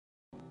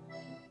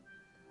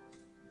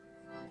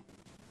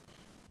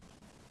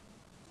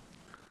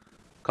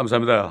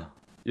감사합니다.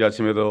 이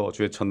아침에도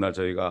주의 첫날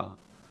저희가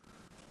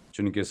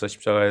주님께서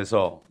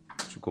십자가에서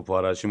죽고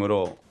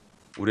부활하심으로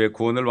우리의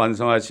구원을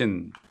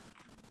완성하신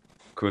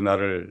그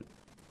날을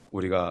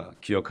우리가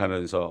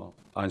기억하면서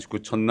안식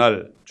후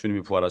첫날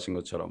주님이 부활하신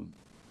것처럼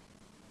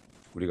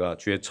우리가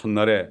주의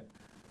첫날에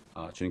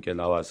주님께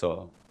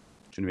나와서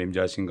주님의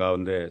임재하신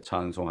가운데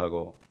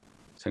찬송하고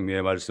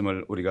생명의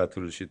말씀을 우리가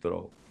들을 수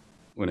있도록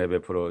은혜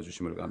베풀어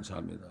주심을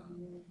감사합니다.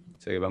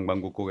 세계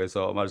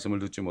방방곡곡에서 말씀을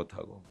듣지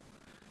못하고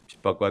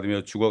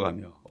핍박받으며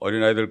죽어가며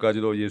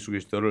어린아이들까지도 예수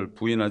그리스도를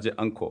부인하지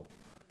않고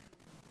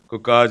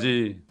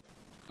끝까지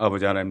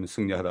아버지 하나님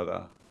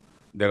승리하다가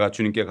내가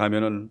주님께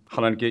가면은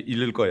하나님께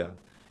이를 거야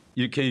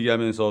이렇게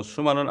얘기하면서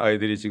수많은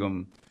아이들이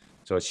지금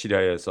저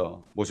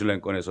시리아에서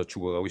모슬렘권에서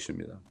죽어가고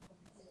있습니다.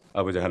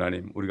 아버지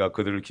하나님, 우리가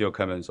그들을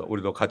기억하면서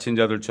우리도 갇힌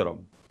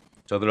자들처럼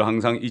저들을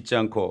항상 잊지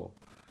않고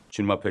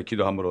주님 앞에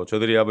기도함으로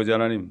저들이 아버지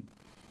하나님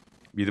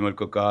믿음을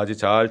끝까지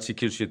잘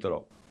지킬 수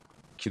있도록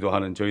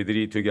기도하는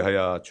저희들이 되게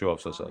하여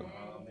주옵소서.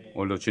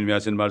 오늘도 주님이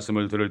하신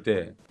말씀을 들을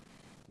때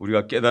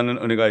우리가 깨닫는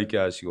은혜가 있게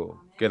하시고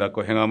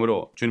깨닫고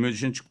행함으로 주님이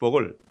주신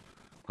축복을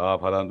다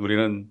받아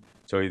누리는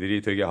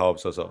저희들이 되게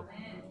하옵소서.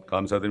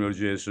 감사드리며 우리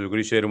주 예수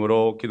그리스도의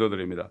이름으로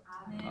기도드립니다.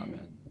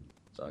 아멘.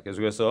 자,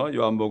 계속해서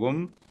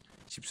요한복음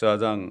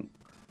 14장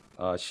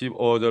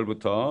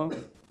 15절부터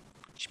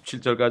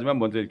 17절까지만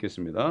먼저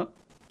읽겠습니다.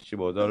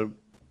 15절부터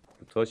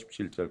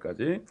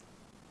 17절까지.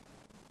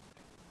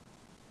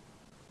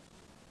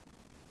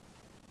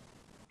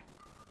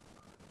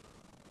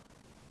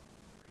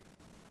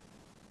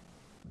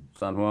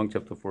 San Juan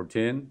chapter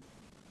 14,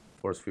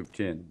 verse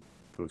 15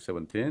 through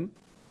 17.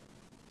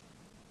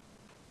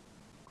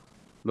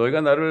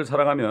 너희가 나를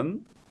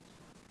사랑하면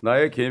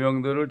나의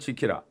계명들을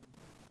지키라.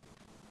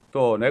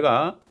 또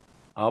내가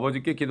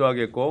아버지께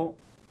기도하겠고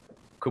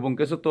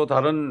그분께서 또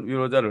다른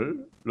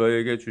위로자를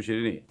너희에게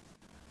주시리니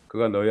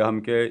그가 너희와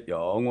함께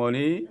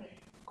영원히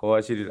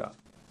거하시리라.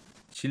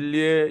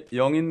 진리의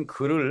영인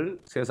그를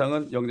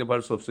세상은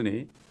영접할 수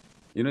없으니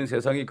이는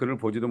세상이 그를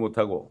보지도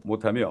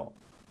못하며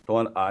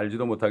또한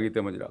알지도 못하기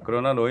때문이라.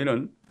 그러나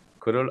너희는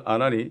그를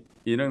아나니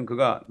이는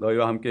그가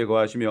너희와 함께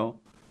거하시며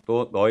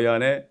또 너희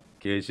안에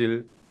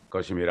계실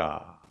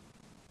것임이라.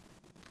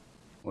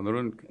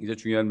 오늘은 굉장히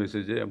중요한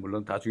메시지예요.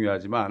 물론 다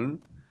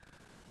중요하지만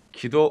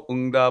기도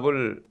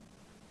응답을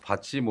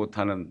받지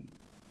못하는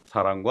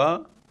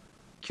사람과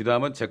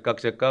기도하면 제각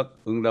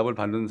응답을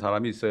받는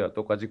사람이 있어요.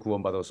 똑같이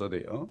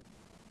구원받았어도요.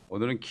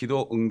 오늘은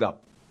기도 응답이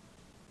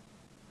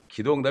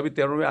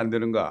때로는 왜 안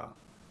되는가?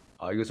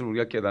 이것을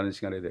우리가 깨닫는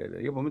시간이 돼야 돼.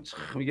 이게 보면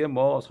참 이게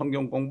뭐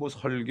성경 공부,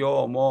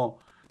 설교, 뭐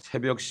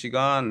새벽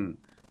시간,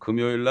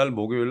 금요일 날,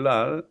 목요일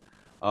날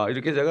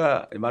이렇게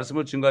제가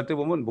말씀을 증거할 때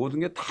보면 모든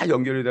게 다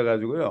연결이 돼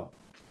가지고요.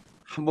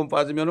 한 번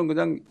빠지면은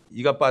그냥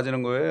이가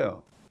빠지는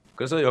거예요.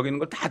 그래서 여기 있는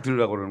걸 다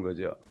들으라고 그러는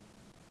거죠.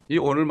 이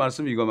오늘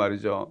말씀 이거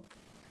말이죠.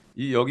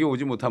 이 여기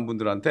오지 못한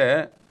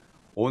분들한테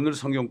오늘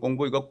성경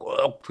공부 이거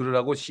꼭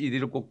들으라고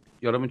CD를 꼭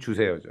여러분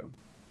주세요. 좀.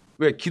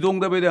 왜? 기도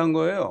응답에 대한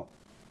거예요.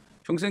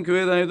 평생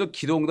교회 다녀도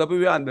기도 응답이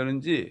왜 안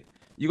되는지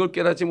이걸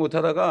깨닫지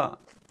못하다가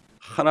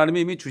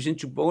하나님이 이미 주신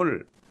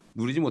축복을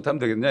누리지 못하면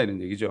되겠냐 이런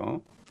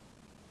얘기죠.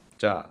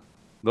 자,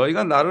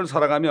 너희가 나를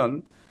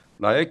사랑하면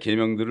나의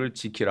계명들을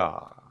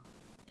지키라.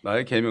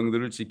 나의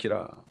계명들을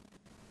지키라.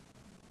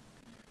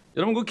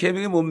 여러분 그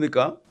계명이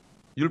뭡니까?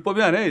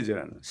 율법이 아니에요.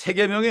 이제는 새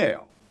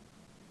계명이에요.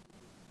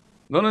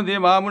 너는 네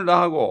마음을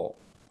다하고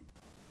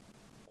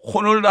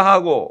혼을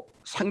다하고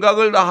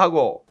생각을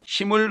다하고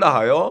힘을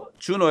다하여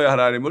주 너의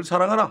하나님을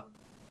사랑하라.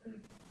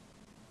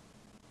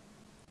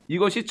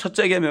 이것이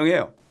첫째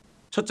계명이에요.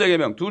 첫째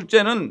계명.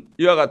 둘째는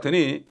이와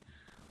같으니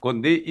곧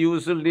네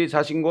이웃을 네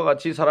자신과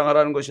같이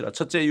사랑하라는 것이라.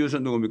 첫째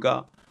이웃은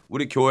누굽니까?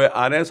 우리 교회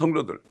안의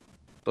성도들,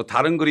 또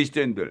다른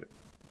그리스도인들.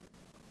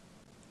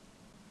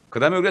 그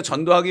다음에 우리가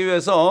전도하기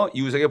위해서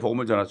이웃에게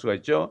복음을 전할 수가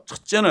있죠.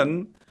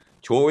 첫째는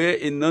교회에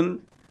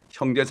있는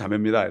형제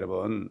자매입니다.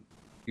 여러분,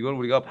 이걸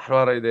우리가 바로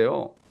알아야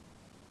돼요.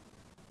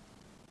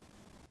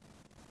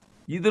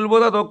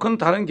 이들보다 더 큰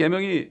다른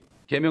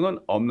계명은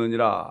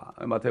없느니라.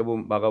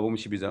 마태복음, 마가복음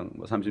 12장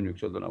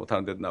 36절도 나오고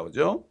다른 데도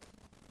나오죠.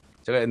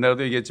 제가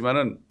옛날에도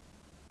얘기했지만은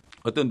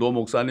어떤 노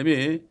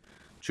목사님이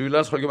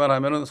주일날 설교만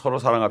하면은 서로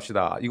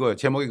사랑합시다. 이거예요.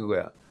 제목이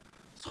그거야.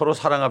 서로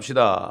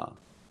사랑합시다.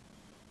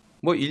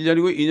 뭐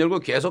 1년이고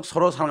 2년이고 계속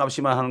서로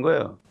사랑합시만 하는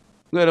거예요.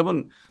 그러니까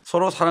여러분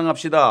서로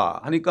사랑합시다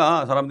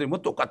하니까 사람들이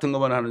뭐 똑같은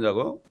것만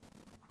하느냐고.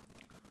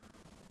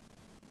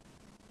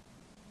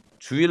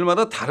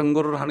 주일마다 다른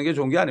거를 하는 게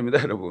좋은 게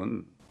아닙니다,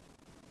 여러분.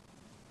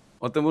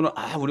 어떤 분은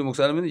우리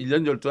목사님은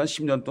 1년 12년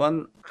 10년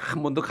동안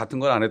한 번도 같은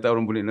걸 안 했다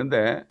그런 분이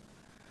있는데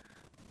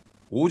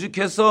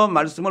오죽해서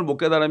말씀을 못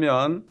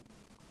깨달으면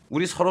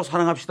우리 서로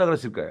사랑합시다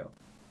그랬을 거예요.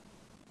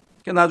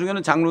 그러니까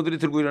나중에는 장로들이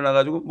들고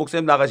일어나가지고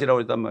목사님 나가시라고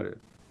했단 말이에요.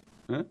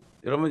 예?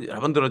 여러분 여러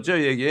번 들었죠?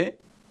 이 얘기.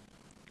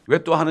 왜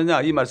또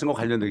하느냐? 이 말씀과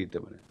관련되기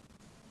때문에.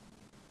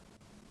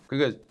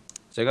 그러니까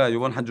제가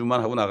이번 한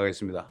주만 하고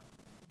나가겠습니다.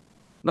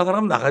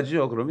 나가라면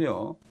나가죠.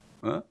 그럼요.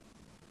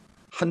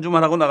 한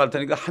주만 하고 나갈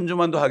테니까 한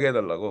주만 더 하게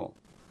해달라고.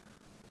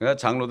 그러니까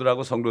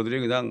장로들하고 성도들이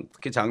그냥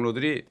특히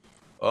장로들이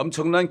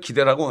엄청난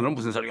기대를 하고 오늘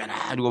무슨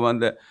설교나 이러고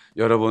하는데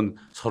여러분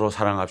서로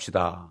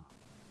사랑합시다.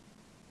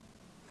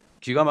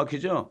 기가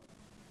막히죠?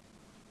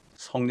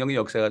 성령의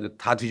역사가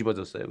다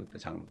뒤집어졌어요. 그때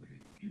장로들이.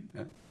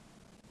 예?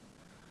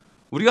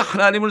 우리가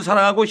하나님을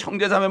사랑하고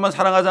형제자매만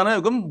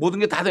사랑하잖아요. 그럼 모든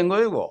게 다 된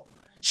거예요. 이거.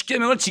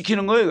 십계명을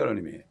지키는 거예요.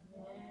 하나님이.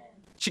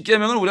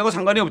 십계명은 우리하고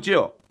상관이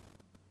없지요.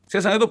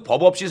 세상에도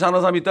법 없이 사는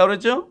사람이 있다고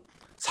그랬죠?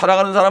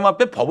 사랑하는 사람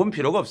앞에 법은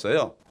필요가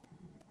없어요.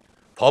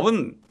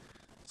 법은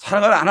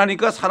사랑을 안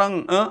하니까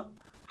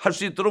할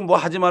수 있도록 뭐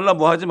하지 말라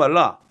뭐 하지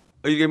말라.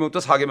 1계명부터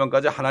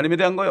 4계명까지 하나님에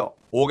대한 거요.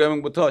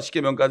 5계명부터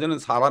 10계명까지는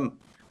사람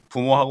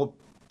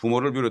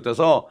부모를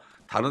비롯해서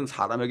다른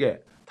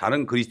사람에게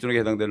다른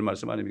그리스도인에게 해당되는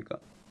말씀 아닙니까?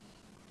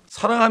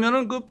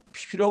 사랑하면은 그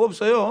필요가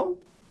없어요.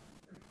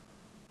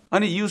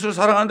 아니 이웃을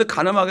사랑하는데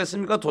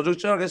간음하겠습니까?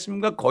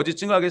 도적질하겠습니까? 거짓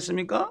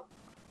증거하겠습니까?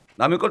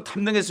 남의 걸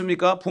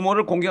탐내겠습니까?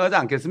 부모를 공경하지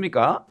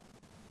않겠습니까?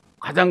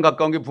 가장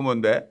가까운 게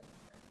부모인데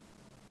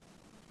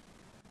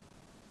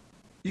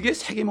이게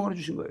세계명을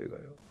주신 거예요. 이거요.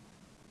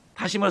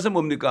 다시 말해서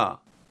뭡니까?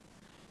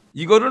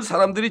 이거를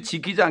사람들이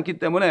지키지 않기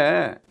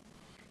때문에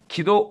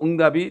기도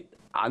응답이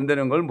안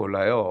되는 걸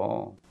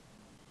몰라요.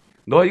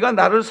 너희가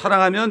나를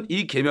사랑하면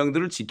이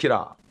계명들을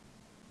지키라.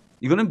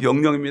 이거는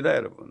명령입니다,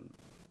 여러분.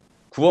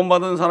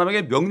 구원받은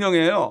사람에게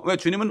명령이에요. 왜?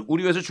 주님은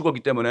우리 위해서 죽었기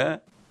때문에.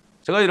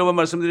 제가 여러 번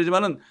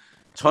말씀드리지만은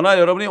저나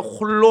여러분이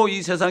홀로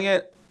이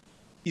세상에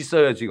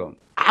있어요. 지금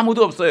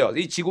아무도 없어요.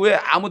 이 지구에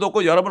아무도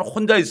없고 여러분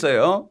혼자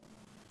있어요.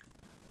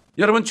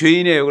 여러분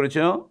죄인이에요.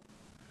 그렇죠?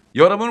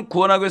 여러분을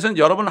구원하기 위해서는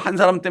여러분 한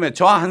사람 때문에,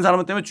 저 한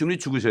사람 때문에 주님이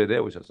죽으셔야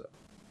돼요. 오셔서.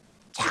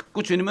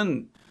 자꾸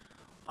주님은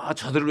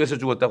저들을 위해서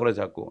죽었다고 그래.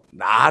 자꾸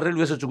나를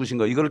위해서 죽으신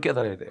거, 이거를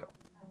깨달아야 돼요.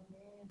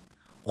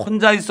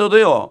 혼자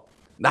있어도요,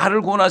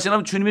 나를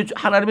구원하시려면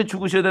하나님이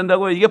죽으셔야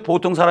된다고요. 이게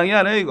보통 사랑이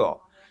아니에요.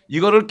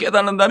 이거를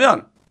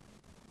깨닫는다면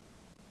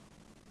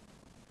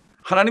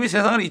하나님이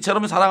세상을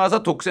이처럼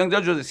사랑하사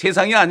독생자를 주셨어요.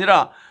 세상이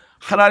아니라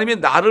하나님이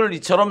나를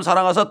이처럼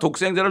사랑하사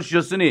독생자를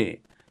주셨으니,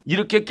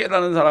 이렇게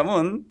깨닫는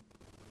사람은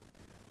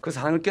그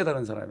사랑을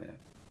깨달은 사람이에요.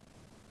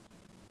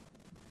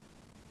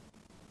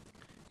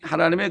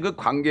 하나님의 그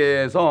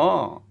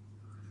관계에서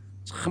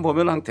참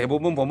보면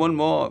대부분 보면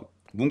뭐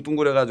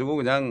뭉뚱그려 가지고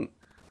그냥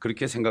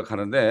그렇게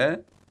생각하는데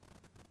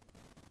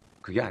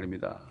그게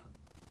아닙니다.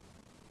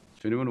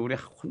 주님은 우리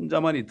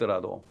혼자만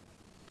있더라도,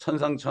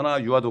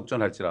 천상천하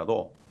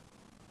유아독존할지라도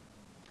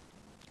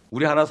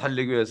우리 하나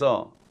살리기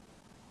위해서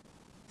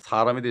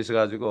사람이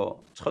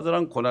되셔가지고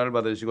처절한 고난을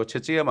받으시고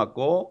채찍에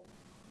맞고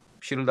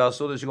피를 다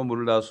쏟으시고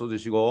물을 다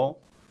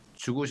쏟으시고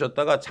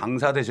죽으셨다가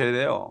장사 되셔야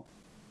돼요.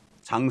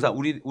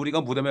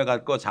 우리가 무덤에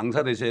갈 거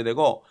장사 되셔야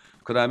되고,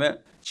 그 다음에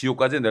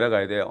지옥까지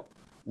내려가야 돼요.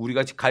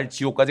 우리가 갈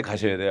지옥까지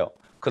가셔야 돼요.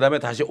 그 다음에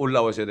다시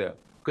올라오셔야 돼요.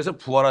 그래서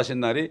부활하신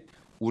날이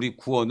우리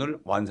구원을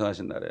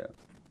완성하신 날이에요.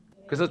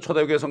 그래서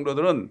초대교회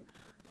성도들은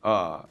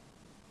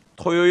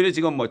토요일이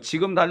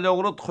지금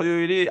달력으로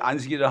토요일이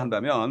안식일을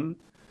한다면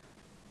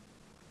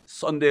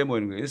썬데이에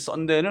모이는 거예요.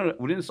 썬데이는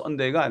우리는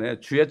썬데이가 아니에요.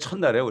 주의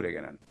첫날이에요.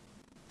 우리에게는.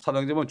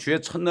 사도행전 보면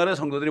주의 첫날에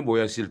성도들이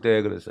모였을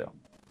때 그랬어요.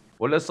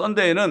 원래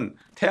썬데이는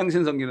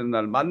태양신 섬기는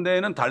날,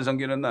 만데이는 달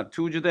섬기는 날,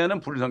 튜즈데이는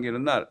불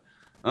섬기는 날,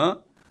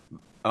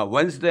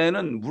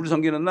 웬스데이는 물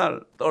섬기는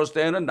날,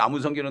 더스데이는 나무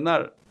섬기는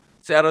날,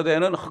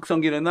 세러데이는 흙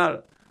섬기는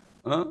날,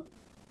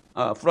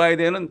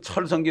 프라이데이는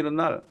철 섬기는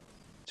날,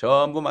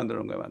 전부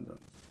만드는 거예요.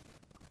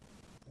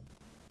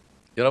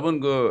 여러분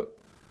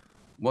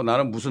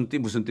나는 무슨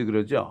띠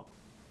그러죠?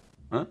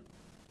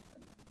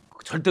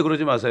 절대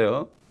그러지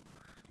마세요.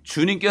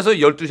 주님께서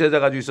 12제자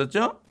가지고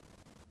있었죠?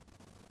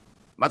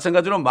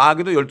 마찬가지로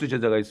마귀도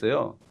 12제자가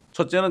있어요.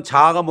 첫째는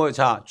자가 뭐예요?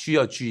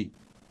 쥐요, 쥐.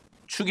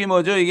 축이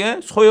뭐죠? 이게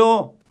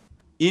소요.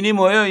 인이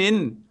뭐예요?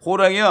 인,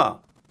 호랑이야.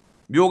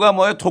 묘가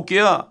뭐예요?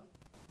 토끼야.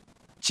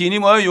 진이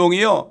뭐예요?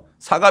 용이요.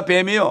 사가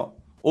뱀이요.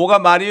 오가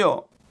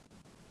말이요.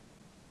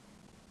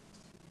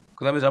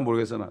 그 다음에 잘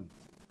모르겠어, 난.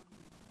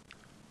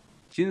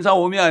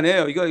 진사오미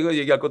아니에요. 이거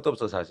얘기할 것도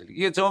없어, 사실.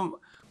 이게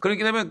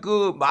그렇기 때문에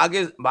그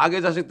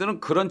마귀의 자식들은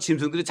그런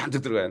짐승들이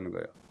잔뜩 들어가 있는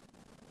거예요.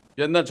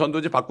 옛날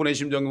전도지 박군의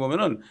심정을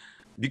보면은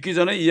믿기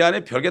전에 이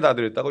안에 별게 다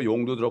들어있다고.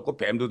 용도 들었고,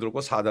 뱀도 들었고,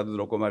 사자도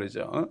들었고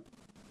말이죠.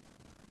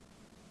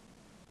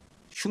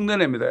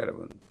 흉내냅니다,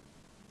 여러분.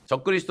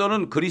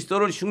 적그리스도는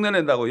그리스도를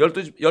흉내낸다고.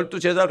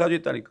 12제자를 가지고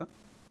있다니까.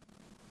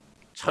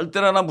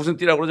 절대로 나 무슨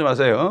띠라고 그러지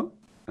마세요.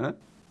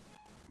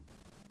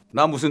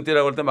 나 무슨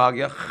띠라고 할 때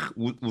마귀가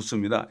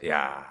웃습니다.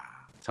 야,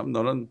 참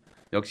너는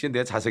역시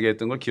내 자세히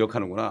했던 걸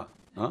기억하는구나.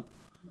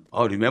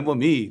 remember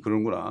me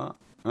그러는구나.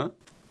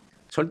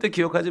 절대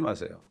기억하지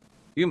마세요.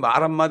 이게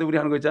말 한마디 우리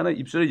하는 거 있잖아요.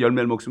 입술에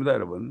열매를 먹습니다,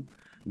 여러분.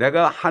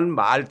 내가 한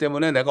말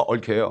때문에 내가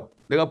얽혀요.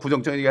 내가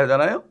부정적인 얘기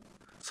하잖아요.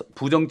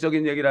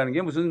 부정적인 얘기라는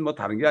게 무슨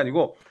다른 게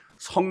아니고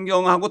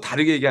성경하고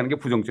다르게 얘기하는 게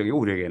부정적이고,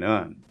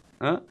 우리에게는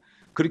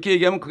그렇게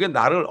얘기하면 그게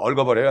나를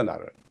얽어버려요.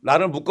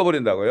 나를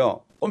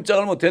묶어버린다고요.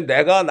 꼼짝을 못해.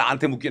 내가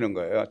나한테 묶이는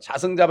거예요.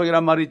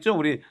 자승자박이란 말이 있죠,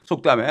 우리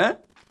속담에.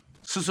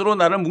 스스로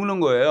나를 묶는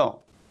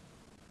거예요.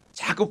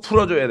 자꾸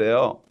풀어줘야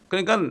돼요.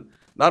 그러니까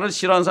나를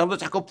싫어하는 사람도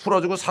자꾸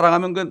풀어주고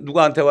사랑하면 그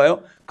누구한테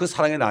와요? 그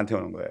사랑이 나한테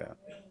오는 거예요.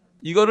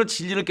 이거를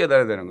진리를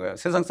깨달아야 되는 거예요.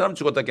 세상 사람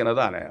죽었다 깨나도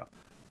안 해요.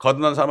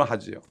 거듭난 사람은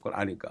하지요. 그걸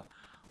아니까.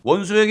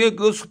 원수에게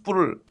그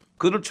숯불을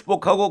그를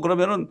축복하고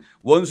그러면은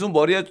원수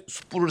머리에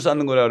숯불을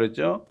쌓는 거라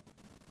그랬죠.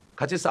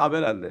 같이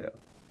싸우면 안 돼요.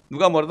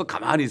 누가 뭐라도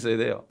가만히 있어야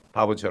돼요.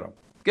 바보처럼.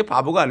 그게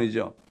바보가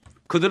아니죠.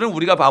 그들은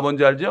우리가 바보인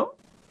줄 알죠?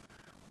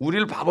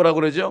 우리를 바보라고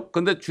그러죠.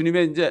 근데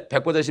주님의 이제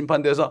백보자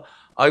심판대에서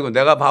아이고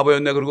내가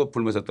바보였네 그러고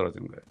불면서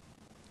떨어지는 거예요.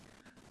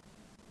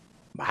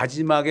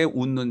 마지막에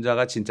웃는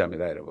자가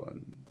진짜입니다, 여러분.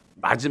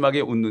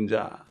 마지막에 웃는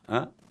자.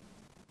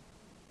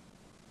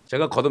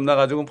 제가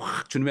거듭나가지고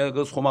막 주님의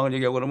그 소망을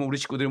얘기하고 그러면 우리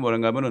식구들이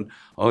뭐라는가 하면은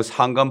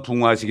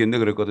상감붕어하시겠네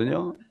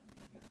그랬거든요.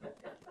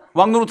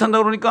 왕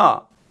노릇한다고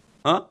그러니까.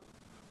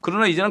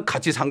 그러나 이제는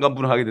같이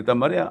상감붕어하게 됐단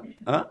말이야.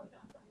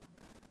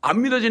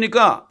 안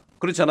믿어지니까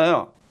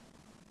그렇잖아요.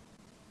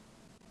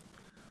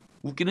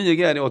 웃기는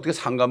얘기 아니에요. 어떻게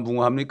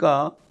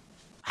상감붕어합니까?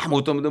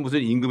 아무것도 없는데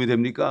무슨 임금이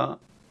됩니까?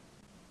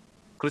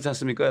 그렇지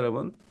않습니까,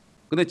 여러분?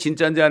 근데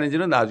진짜인지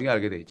아닌지는 나중에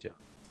알게 돼 있죠.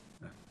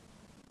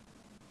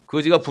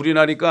 거지가 불이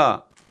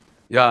나니까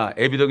야,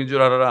 애비덕인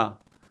줄 알아라.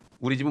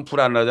 우리 집은 불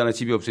안 나잖아.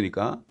 집이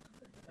없으니까.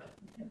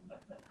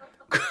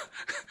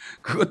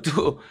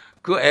 그것도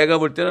그 애가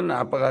볼 때는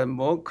아빠가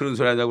뭐 그런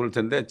소리 하냐고 그럴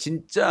텐데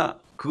진짜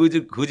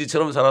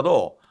거지처럼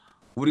살아도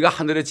우리가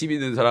하늘에 집이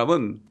있는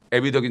사람은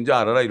애비덕인 줄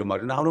알아라 이런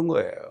말이 나오는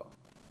거예요.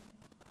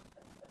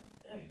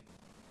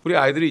 우리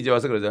아이들이 이제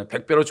와서 그러잖아요.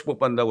 100배로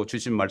축복받는다고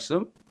주신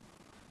말씀.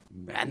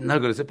 맨날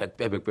그래서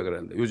 100배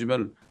그러는데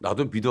요즘엔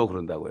나도 믿어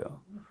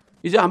그런다고요.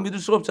 이제 안 믿을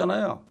수가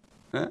없잖아요.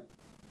 네?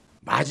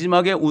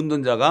 마지막에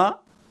웃는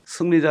자가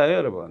승리자예요,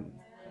 여러분.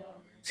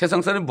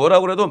 세상 사람이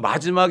뭐라고 그래도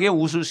마지막에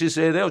웃을 수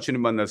있어야 돼요.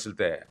 주님 만났을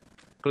때.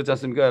 그렇지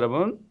않습니까,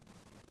 여러분?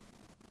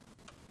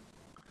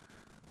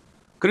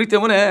 그렇기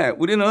때문에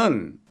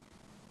우리는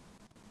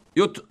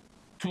이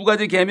두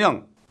가지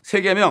계명,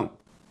 세 계명,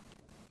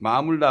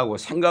 마음을 다하고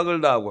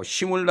생각을 다하고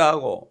힘을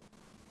다하고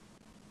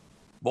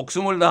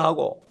목숨을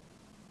다하고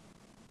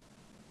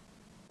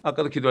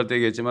아까도 기도할 때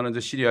얘기했지만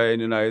시리아에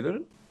있는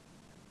아이들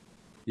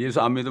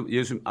예수 안 믿으면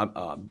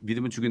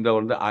믿으면 죽인다고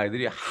그러는데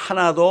아이들이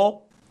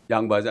하나도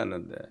양보하지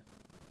않는데.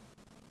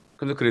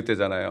 그래서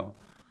그랬대잖아요.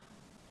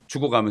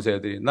 죽어가면서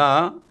애들이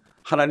나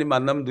하나님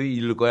만나면 너희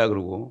잃을 거야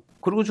그러고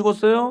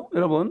죽었어요,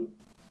 여러분.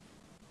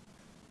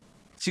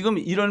 지금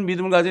이런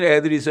믿음을 가진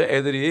애들이 있어요.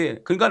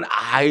 애들이 그러니까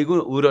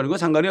아이고 어른이고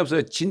상관이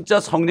없어요. 진짜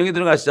성령이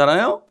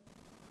들어가시잖아요.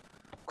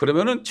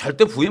 그러면은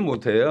절대 부인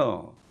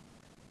못해요.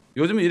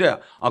 요즘은 이래.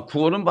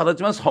 구원은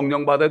받았지만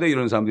성령 받아야 돼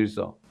이런 사람들이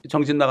있어.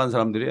 정신 나간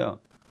사람들이야.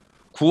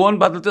 구원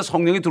받을 때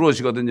성령이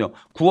들어오시거든요.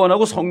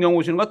 구원하고 성령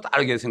오시는 거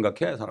다르게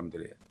생각해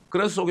사람들이.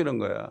 그래서 속이는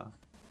거야.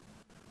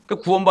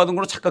 그러니까 구원 받은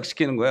걸로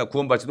착각시키는 거야.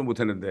 구원 받지도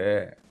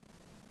못했는데.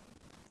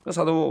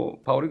 사도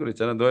바울이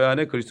그랬잖아. 너희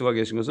안에 그리스도가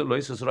계신 것을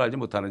너희 스스로 알지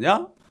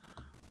못하느냐?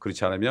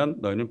 그렇지 않으면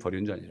너희는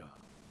버린 자니라.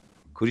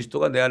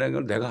 그리스도가 내 안에 있는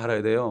걸 내가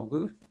알아야 돼요.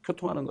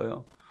 교통하는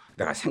거예요.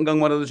 내가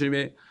생각만 해도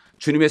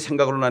주님의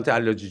생각으로 나한테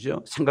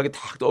알려주죠. 생각이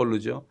탁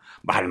떠오르죠.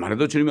 말만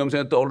해도 주님의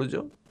음성이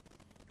떠오르죠.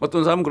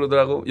 어떤 사람은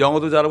그러더라고.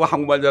 영어도 잘하고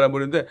한국말 잘하는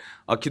분인데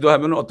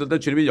기도하면 어떨 때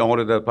주님이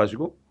영어로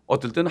대답하시고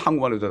어떨 때는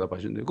한국말로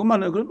대답하시는데 그건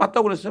맞나요? 그건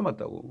맞다고 그랬어요.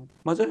 맞다고.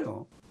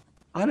 맞아요.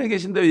 안에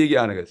계신데 얘기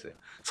안 하겠어요.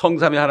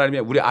 성삼위 하나님이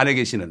우리 안에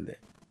계시는데.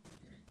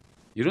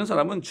 이런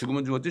사람은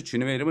죽으면 죽었지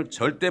주님의 이름을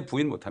절대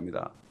부인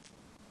못합니다.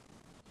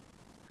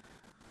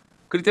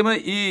 그렇기 때문에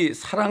이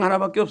사랑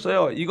하나밖에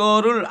없어요.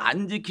 이거를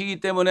안 지키기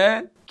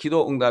때문에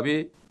기도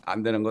응답이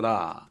안 되는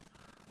거다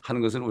하는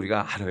것을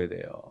우리가 알아야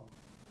돼요.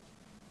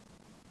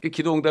 이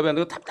기도 응답이 안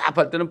되고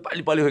답답할 때는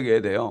빨리빨리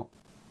회개해야 돼요.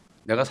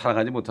 내가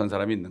사랑하지 못한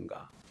사람이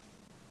있는가.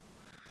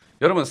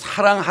 여러분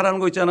사랑하라는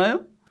거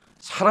있잖아요.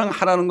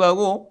 사랑하라는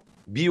거하고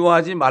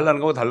미워하지 말라는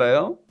거하고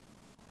달라요.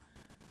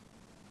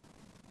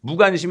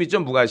 무관심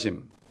있죠.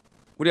 무관심.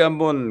 우리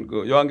한번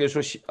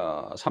요한계시록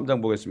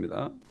 3장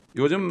보겠습니다.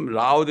 요즘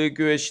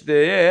라오디게아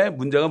시대의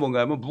문제가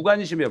뭔가 하면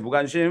무관심이에요.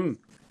 무관심.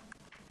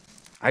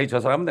 저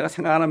사람은 내가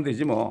생각 안 하면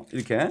되지 뭐.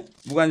 이렇게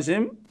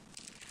무관심.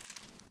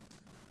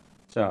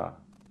 자,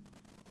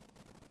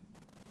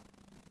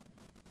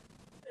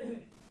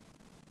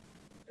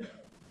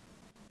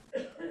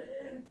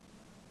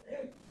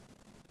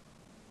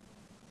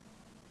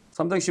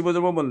 (3장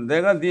 15절) 보면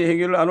내가 네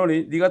행위를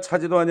아노니 네가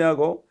차지도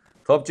아니하고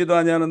덮지도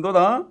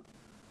아니하는도다.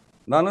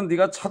 나는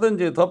네가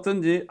차든지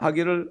덮든지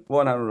하기를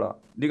원하노라.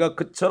 네가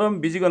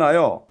그처럼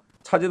미지근하여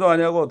차지도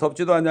아니하고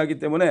덮지도 아니하기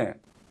때문에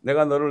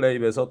내가 너를 내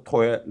입에서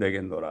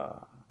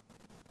토해내겠노라.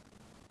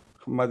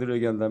 한마디로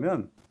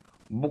얘기한다면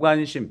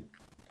무관심.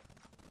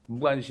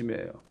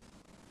 무관심이에요.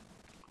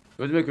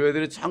 요즘에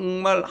교회들이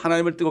정말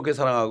하나님을 뜨겁게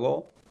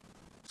사랑하고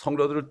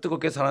성도들을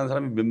뜨겁게 사랑하는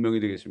사람이 몇 명이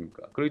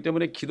되겠습니까? 그렇기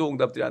때문에 기도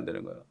응답들이 안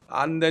되는 거예요.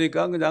 안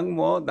되니까 그냥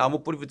뭐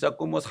나무 뿌리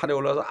붙잡고 뭐 산에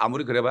올라가서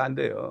아무리 그래봐야 안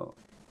돼요.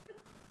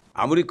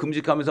 아무리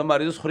금식하면서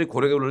말이죠. 소리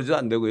고래가 울리지도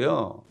안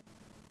되고요.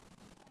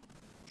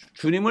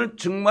 주님을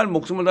정말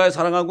목숨을 다해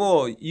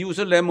사랑하고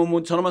이웃을 내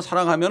몸처럼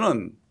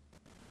사랑하면은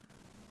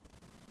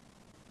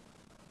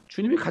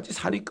주님이 같이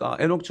사니까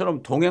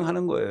에녹처럼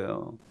동행하는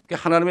거예요.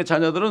 하나님의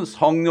자녀들은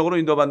성령으로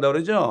인도받는다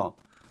그러죠.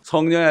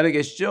 성령 안에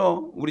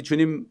계시죠. 우리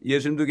주님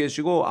예수님도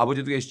계시고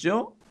아버지도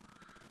계시죠.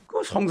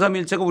 그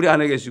성삼일체가 우리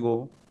안에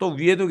계시고 또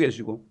위에도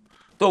계시고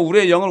또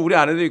우리의 영은 우리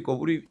안에도 있고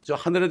우리 저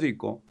하늘에도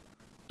있고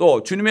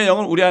또 주님의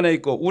영은 우리 안에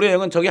있고 우리의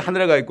영은 저기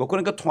하늘에 가 있고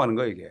그러니까 통하는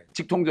거예요. 이게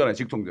직통전환.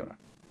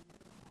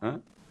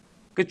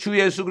 그 주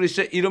예수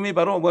그리스도의 이름이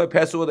바로 뭐예요?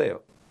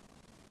 패스워드예요.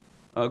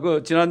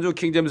 그 지난주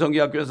킹제임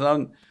성기학교에서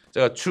나온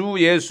제가 주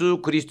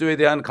예수 그리스도에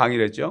대한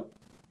강의를 했죠.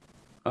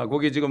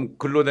 거기 지금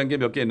글로 된 게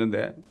몇 개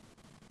있는데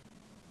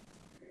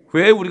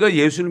왜 우리가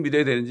예수를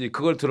믿어야 되는지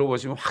그걸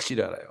들어보시면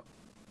확실히 알아요.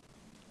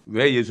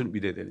 왜 예수를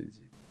믿어야 되는지.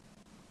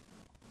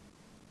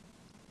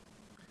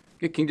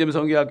 킹제임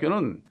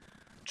성기학교는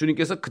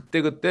주님께서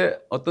그때그때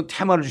어떤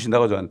테마를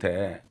주신다고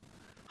저한테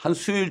한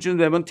수요일쯤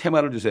되면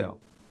테마를 주세요.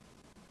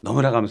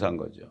 너무나 감사한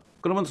거죠.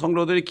 그러면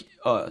성도들이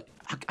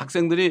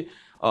학생들이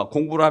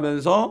공부를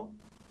하면서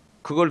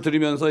그걸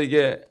들으면서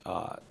이게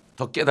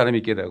더 깨달음이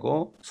있게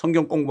되고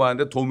성경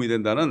공부하는데 도움이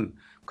된다는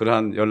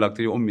그러한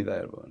연락들이 옵니다,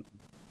 여러분.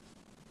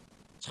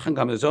 참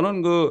감사해요.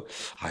 저는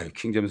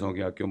킹제임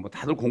성경학교 뭐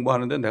다들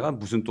공부하는데 내가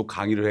무슨 또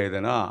강의를 해야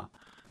되나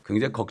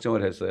굉장히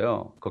걱정을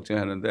했어요.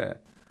 걱정했는데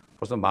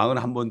벌써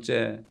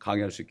 41번째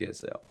강의할 수 있게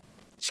했어요.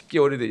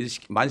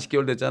 10개월이 만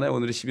 10개월 됐잖아요.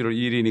 오늘이 11월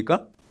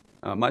 2일이니까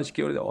만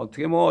 10개월이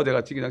어떻게 뭐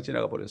어제같이 그냥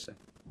지나가 버렸어요.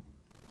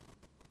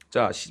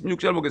 자,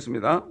 16절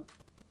보겠습니다.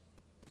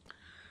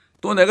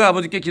 또 내가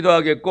아버지께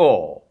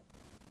기도하겠고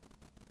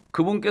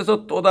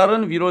그분께서 또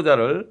다른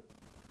위로자를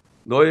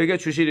너에게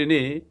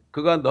주시리니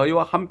그가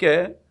너희와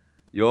함께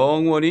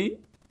영원히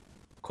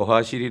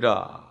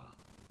거하시리라.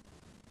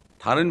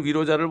 다른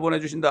위로자를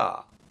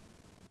보내주신다.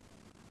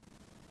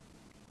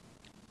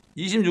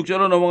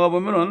 26절로 넘어가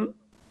보면은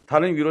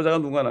다른 위로자가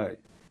누가 나요?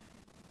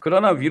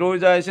 그러나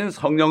위로자이신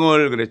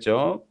성령을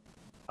그랬죠.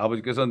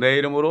 아버지께서 내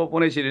이름으로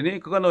보내시리니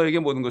그가 너에게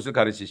모든 것을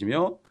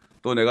가르치시며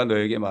또 내가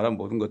너에게 말한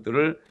모든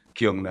것들을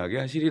기억나게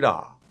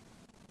하시리라.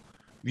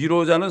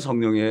 위로자는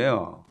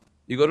성령이에요.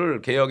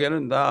 이거를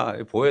개혁에는 다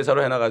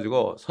보혜사로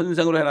해놔가지고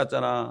선생으로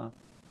해놨잖아.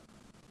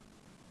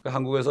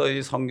 한국에서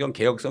이 성경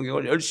개혁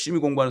성경을 열심히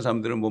공부하는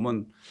사람들은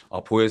보면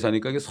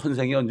보혜사니까 이게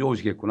선생이 언제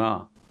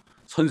오시겠구나.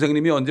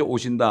 선생님이 언제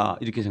오신다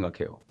이렇게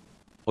생각해요.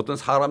 어떤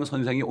사람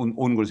선생이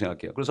온 걸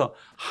생각해요. 그래서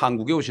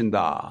한국에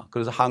오신다.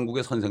 그래서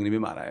한국에 선생님이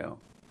많아요.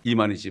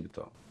 이만희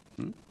씨부터.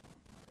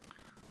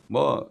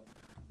 뭐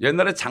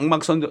옛날에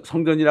장막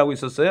성전이라고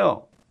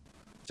있었어요.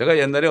 제가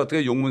옛날에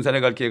어떻게 용문산에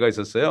갈 기회가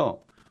있었어요.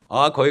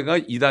 거기가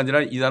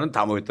이단은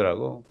다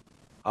모였더라고.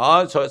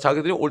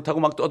 자기들이 옳다고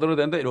막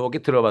떠들어대는데 이렇게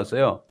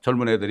들어봤어요.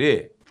 젊은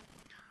애들이.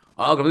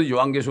 그러면서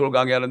요한계시록을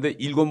강의하는데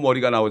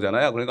 7머리가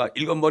나오잖아요. 그러니까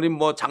 7머리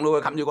뭐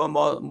장로가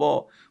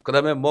감리고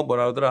그다음에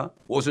뭐라 하더라.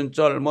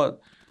 오순절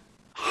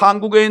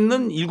한국에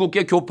있는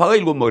 7개 교파가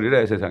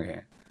 7머리래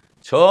세상에.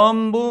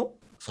 전부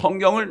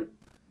성경을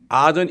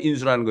아전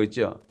인수라는 거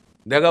있죠.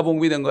 내가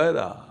복음이 된 거야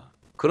다.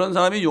 그런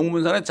사람이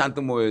용문산에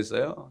잔뜩 모여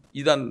있어요.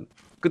 이단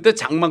그때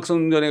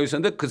장막성전에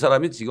있었는데 그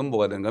사람이 지금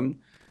뭐가 된가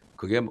하면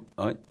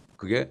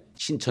그게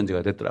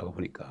신천지가 됐더라고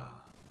보니까.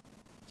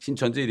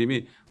 신천지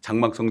이름이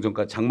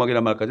장막성전까지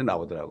장막이라는 말까지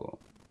나오더라고.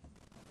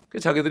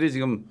 자기들이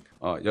지금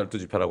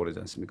 12지파라고 그러지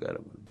않습니까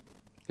여러분.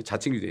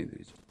 자칭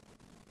유대인들이죠.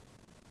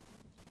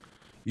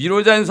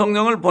 위로자인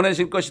성령을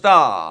보내실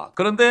것이다.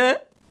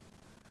 그런데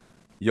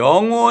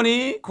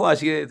영원히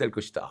거하시게 될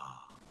것이다.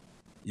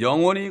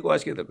 영원히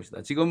거하시게 될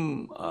것이다.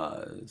 지금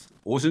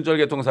오순절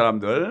계통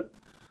사람들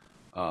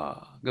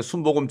그러니까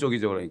순복음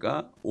쪽이죠.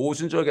 그러니까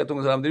오순절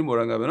계통 사람들이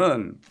뭐라고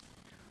하면은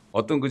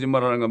어떤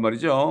거짓말을 하는 건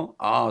말이죠.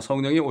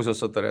 성령이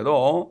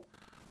오셨었더라도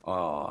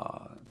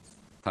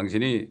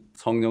당신이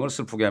성령을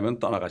슬프게 하면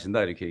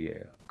떠나가신다 이렇게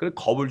얘기해요. 그래서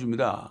겁을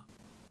줍니다.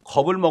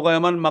 겁을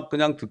먹어야만 막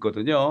그냥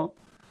듣거든요.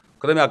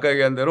 그다음에 아까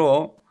얘기한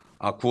대로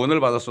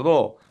구원을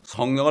받았어도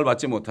성령을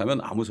받지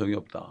못하면 아무 소용이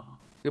없다.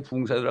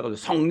 부흥사들하고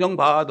성령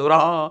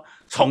받으라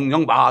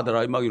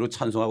막 이러고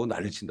찬송하고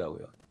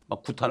난리친다고요.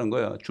 막 굿하는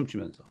거야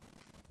춤추면서.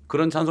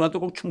 그런 찬송할 때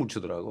꼭 춤을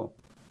추더라고.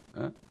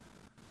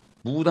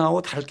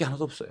 무당하고 다를 게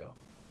하나도 없어요.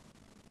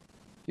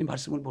 이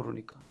말씀을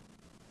모르니까.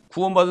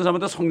 구원받은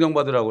사람한테 성령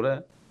받으라고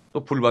그래.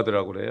 또 불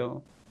받으라고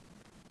그래요.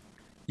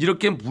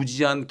 이렇게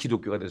무지한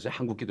기독교가 됐어요.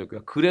 한국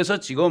기독교가. 그래서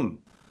지금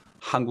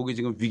한국이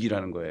지금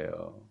위기라는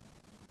거예요.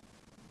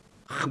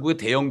 한국에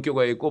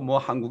대형교가 있고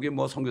한국이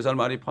선교사를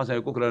많이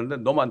파송했고 그러는데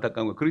너무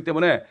안타까운 거예요. 그렇기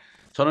때문에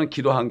저는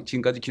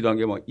지금까지 기도한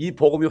게 이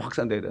복음이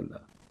확산돼야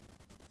된다.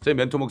 저희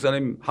멘토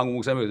목사님, 한국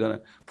목사님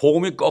그러잖아요.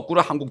 복음이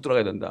거꾸로 한국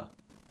들어가야 된다.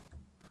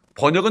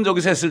 번역은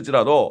저기서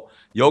했을지라도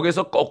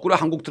여기서 거꾸로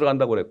한국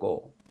들어간다고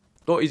그랬고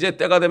또 이제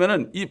때가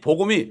되면은 이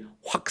복음이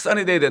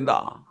확산이 돼야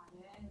된다.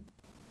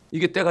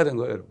 이게 때가 된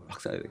거예요, 여러분.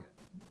 확산이 되게.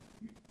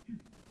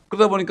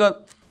 그러다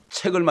보니까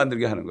책을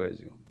만들게 하는 거예요,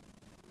 지금.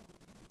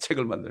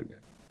 책을 만들게.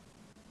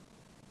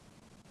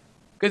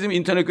 그래서 지금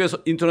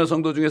인터넷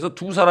성도 중에서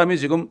두 사람이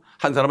지금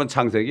한 사람은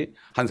창세기,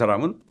 한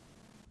사람은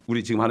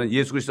우리 지금 하는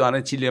예수 그리스도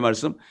안에 진리의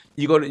말씀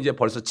이걸 이제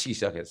벌써 치기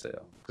시작했어요.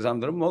 그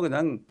사람들은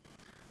그냥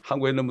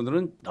한국에 있는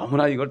분들은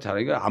너무나 이걸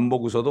잘하니까 안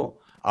보고서도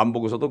안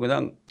보고서도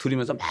그냥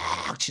들이면서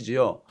막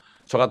치지요.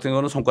 저 같은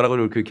경우는 손가락을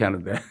이렇게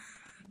하는데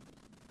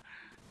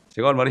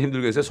제가 얼마나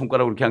힘들겠어요.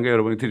 손가락을 이렇게 한 게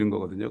여러분이 드린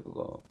거거든요.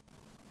 그거.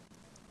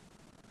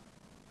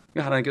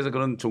 하나님께서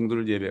그런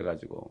종들을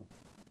예배해가지고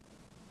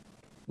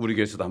우리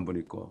교회에서도 한 분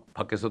있고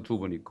밖에서 두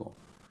분 있고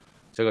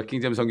제가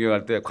킹제임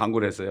성경할 때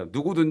광고를 했어요.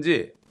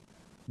 누구든지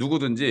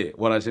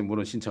원하시는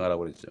분은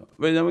신청하라고 그랬죠.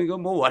 왜냐하면 이거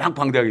뭐 워낙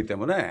방대하기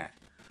때문에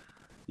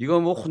이거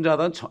뭐 혼자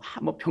하다는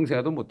뭐 평생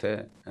해도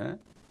못해.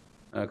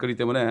 그렇기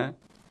때문에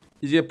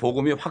이제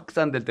복음이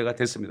확산될 때가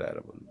됐습니다,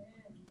 여러분.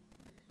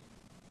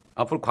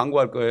 앞으로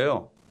광고할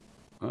거예요.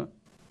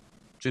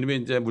 주님이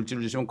이제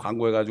물질을 주시면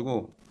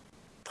광고해가지고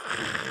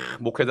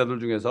목회자들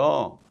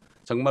중에서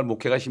정말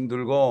목회가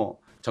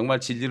힘들고 정말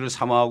진리를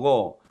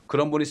사모하고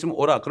그런 분이 있으면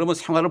오라. 그러면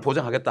생활을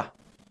보장하겠다.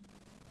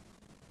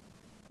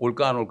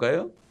 올까 안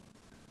올까요?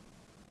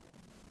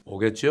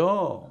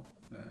 오겠죠.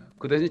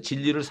 그 대신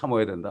진리를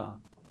사모해야 된다.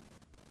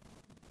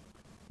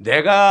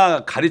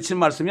 내가 가르친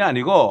말씀이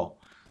아니고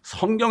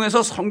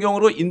성경에서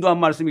성경으로 인도한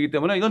말씀이기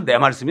때문에 이건 내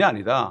말씀이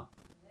아니다.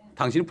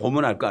 당신이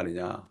보면 알 거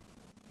아니냐.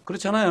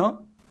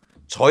 그렇잖아요.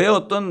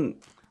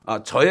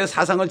 저의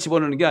사상을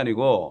집어넣는 게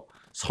아니고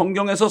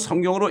성경에서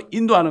성경으로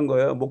인도하는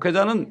거예요.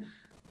 목회자는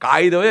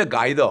가이더예요,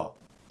 가이더.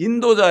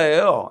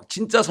 인도자예요.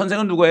 진짜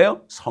선생은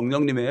누구예요?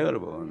 성령님이에요,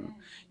 여러분.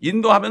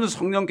 인도하면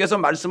성령께서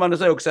말씀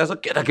안에서 역사해서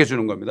깨닫게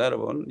주는 겁니다,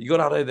 여러분.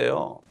 이걸 알아야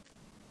돼요.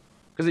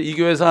 그래서 이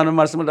교회에서 하는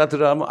말씀을 다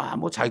들으라면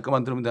뭐 자기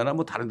것만 들으면 되나?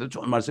 뭐 다른 데도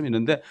좋은 말씀이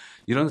있는데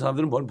이런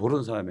사람들은 뭘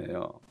모르는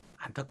사람이에요.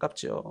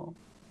 안타깝죠.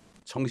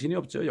 정신이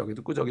없죠. 여기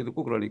듣고 저기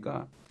듣고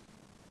그러니까.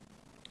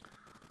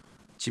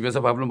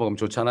 집에서 밥을 먹으면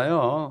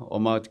좋잖아요.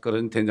 엄마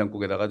끓인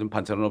된장국에다가 좀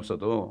반찬은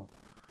없어도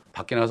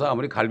밖에 나가서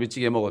아무리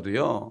갈비찌개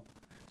먹어도요.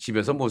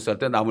 집에서 못 살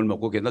때 나물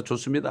먹고 걔나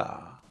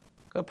좋습니다.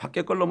 그러니까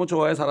밖에 걸 너무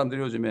좋아해 사람들이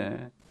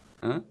요즘에.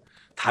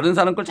 다른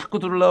사람 걸 자꾸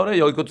들으려고 그래.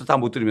 여기 것도 다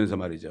못 들으면서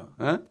말이죠.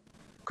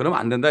 그러면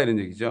안 된다 이런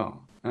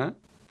얘기죠.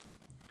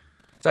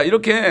 자,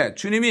 이렇게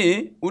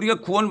주님이 우리가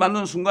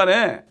구원받는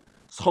순간에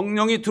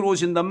성령이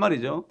들어오신단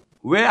말이죠.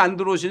 왜 안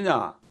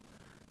들어오시느냐?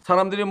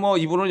 사람들이 뭐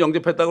이분을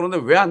영접했다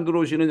그러는데 왜 안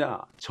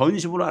들어오시느냐?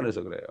 전시분 안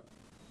해서 그래요.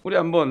 우리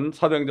한번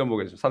사도행전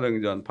보겠습니다.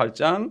 사도행전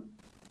 8장.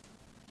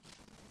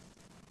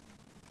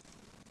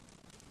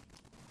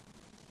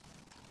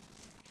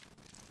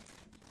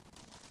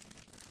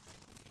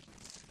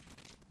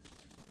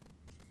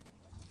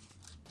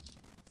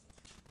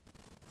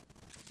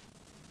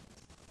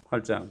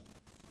 (8장)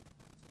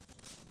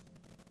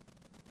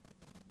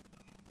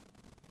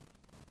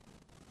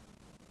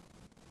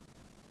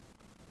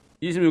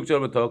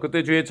 26절부터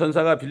그때 주의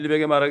천사가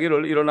빌립에게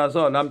말하기를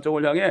일어나서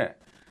남쪽을 향해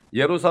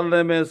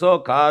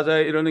예루살렘에서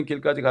가자에 이르는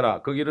길까지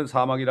가라. 그 길은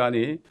사막이라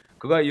하니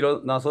그가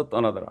일어나서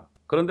떠나더라.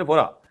 그런데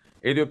보라,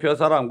 에티오피아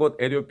사람 곧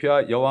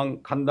에티오피아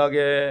여왕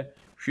칸닥의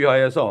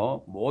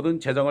휘하에서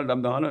모든 재정을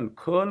담당하는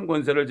큰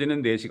권세를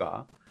지닌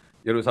내시가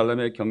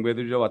예루살렘에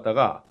경배드리러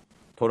왔다가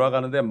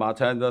돌아가는데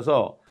마차에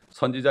앉아서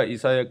선지자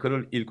이사야의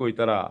글을 읽고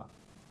있더라.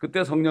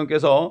 그때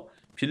성령께서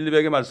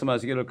빌립에게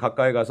말씀하시기를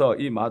가까이 가서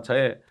이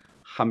마차에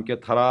함께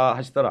타라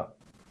하시더라.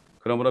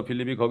 그러므로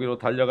빌립이 거기로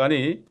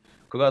달려가니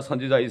그가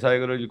선지자 이사야의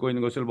글을 읽고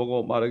있는 것을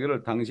보고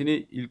말하기를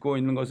당신이 읽고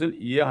있는 것을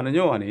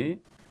이해하느냐 하니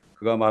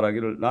그가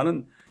말하기를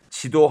나는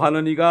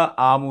지도하는 이가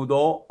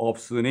아무도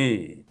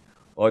없으니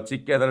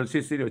어찌 깨달을 수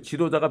있으리요.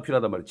 지도자가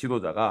필요하단 말이에요.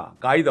 지도자가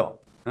가이더.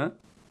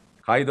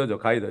 가이더죠.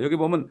 가이더. 여기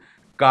보면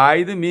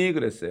guide me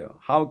그랬어요.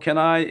 How can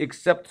I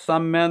accept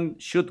some man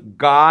should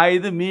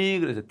guide me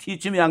그랬어요.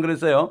 teach me 안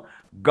그랬어요.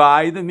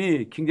 guide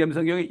me. 킹제임스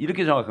성경이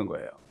이렇게 정확한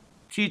거예요.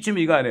 teach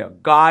me가 아니에요.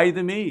 guide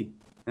me.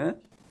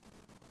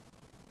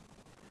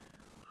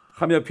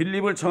 하며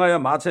빌립을 청하여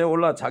마차에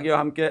올라 자기와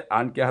함께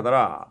앉게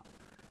하더라.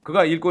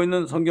 그가 읽고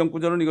있는 성경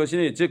구절은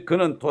이것이니 즉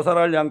그는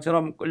도살할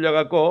양처럼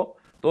끌려갔고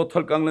또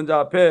털 깎는 자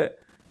앞에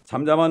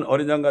잠잠한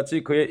어린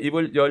양같이 그의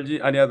입을 열지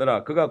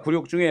아니하더라. 그가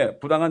굴욕 중에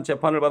부당한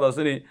재판을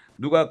받았으니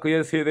누가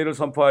그의 세대를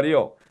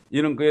선포하리요.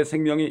 이는 그의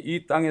생명이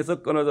이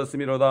땅에서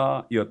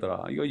끊어졌음이로다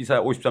이었더라. 이거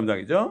이사야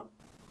 53장이죠.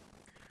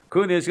 그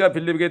내시가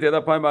빌립에게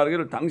대답하여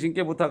말하기를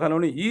당신께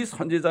부탁하노니 이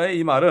선지자의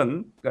이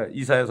말은 그러니까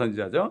이사야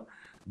선지자죠.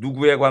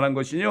 누구에 관한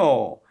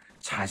것이뇨?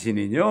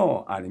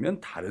 자신이뇨? 아니면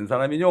다른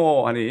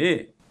사람이뇨?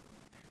 하니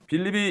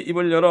빌립이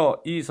입을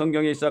열어 이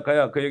성경에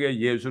시작하여 그에게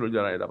예수를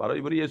전하이다. 바로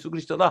이분이 예수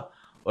그리스도다.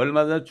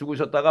 얼마 전에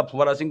죽으셨다가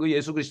부활하신 그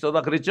예수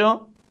그리스도다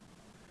그랬죠?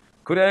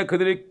 그래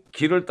그들이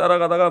길을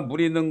따라가다가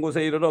물이 있는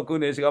곳에 이르러 그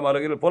내시가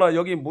말하기를 보라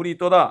여기 물이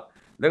있도다.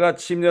 내가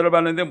침례를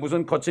받는데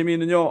무슨 거침이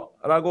있느냐?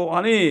 라고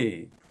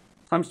하니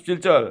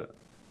 37절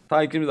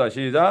다 읽습니다.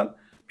 시작.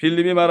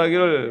 빌립이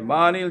말하기를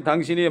만일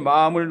당신이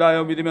마음을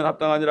다하여 믿으면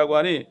합당하니라고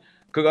하니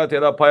그가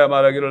대답하여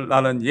말하기를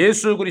나는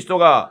예수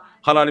그리스도가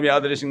하나님의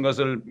아들이신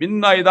것을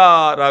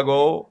믿나이다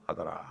라고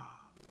하더라.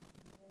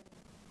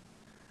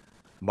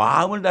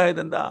 마음을 다해야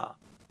된다.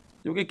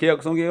 여기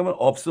개역 성경에 보면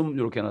없음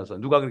이렇게 해놨어.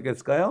 누가 그렇게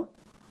했을까요?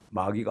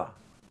 마귀가.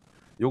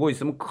 요거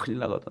있으면 큰일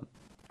나거든.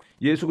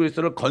 예수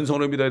그리스도를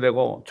건성으로 믿어야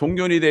되고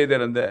종교인이 돼야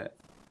되는데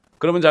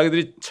그러면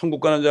자기들이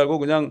천국 가는 줄 알고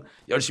그냥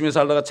열심히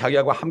살다가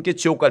자기하고 함께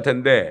지옥 갈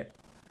텐데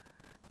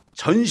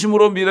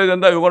전심으로 믿어야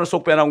된다. 요거를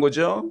쏙 빼놓은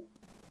거죠.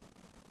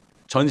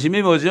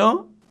 전심이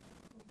뭐죠?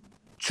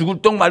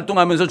 죽을 똥 말똥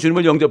하면서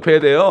주님을 영접해야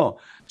돼요.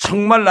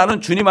 정말 나는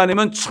주님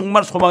아니면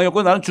정말 소망이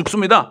없고 나는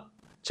죽습니다.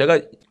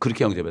 제가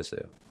그렇게 영접했어요.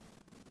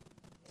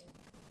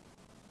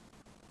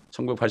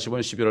 1985년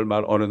 11월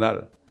말 어느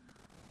날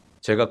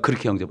제가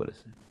그렇게 영접을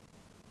했어요.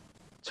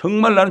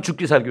 정말 나는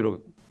죽기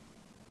살기로.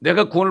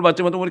 내가 구원을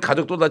받지 못하면 우리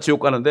가족도 다 지옥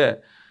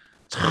가는데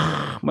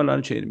정말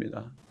나는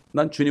죄인입니다.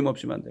 난 주님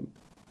없이면 안 됩니다.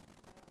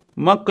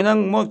 막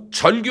그냥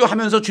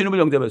절규하면서 주님을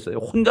영접했어요.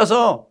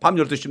 혼자서 밤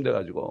 12시쯤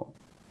돼가지고.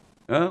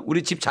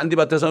 우리 집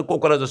잔디밭에서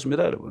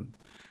꼬꾸라졌습니다, 여러분.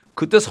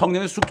 그때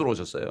성령이 쑥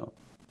들어오셨어요.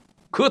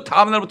 그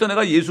다음 날부터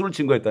내가 예수를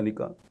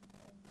증거했다니까.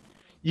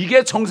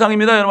 이게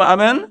정상입니다, 여러분.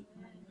 아멘.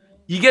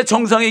 이게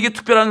정상이, 이게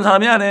특별한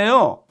사람이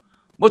아니에요.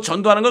 뭐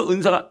전도하는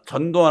건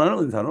전도하는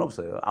은사는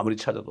없어요. 아무리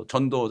찾아도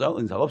전도자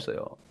은사가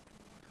없어요.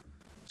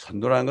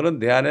 전도라는 것은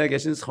내 안에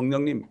계신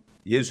성령님,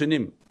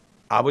 예수님,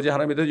 아버지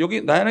하나님이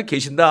여기 나 안에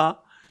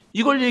계신다.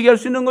 이걸 얘기할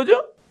수 있는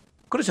거죠?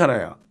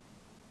 그렇잖아요.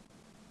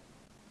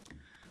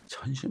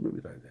 전심으로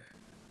믿어야 돼.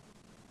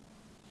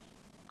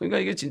 그러니까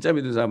이게 진짜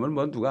믿는 사람은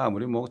뭐 누가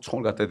아무리 뭐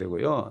총을 갖다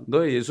대고요.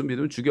 너 예수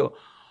믿으면 죽여.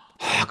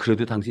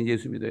 그래도 당신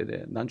예수 믿어야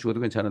돼. 난 죽어도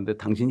괜찮은데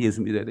당신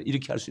예수 믿어야 돼.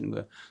 이렇게 할 수 있는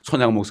거야.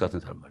 손양 목사 같은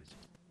사람 말이지.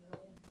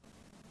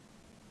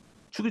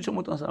 죽이지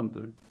못한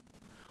사람들.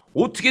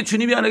 어떻게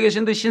주님이 안에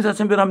계신데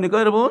신사천별합니까,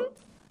 여러분?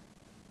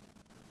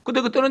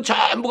 근데 그때는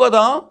전부가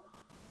다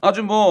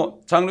아주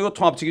뭐 장로교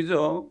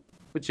통합측이죠.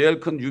 제일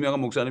큰 유명한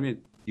목사님이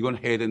이건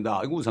해야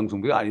된다. 이거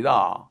우상숭배가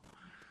아니다.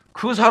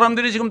 그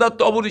사람들이 지금 다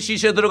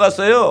WCC에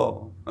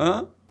들어갔어요.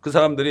 그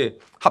사람들이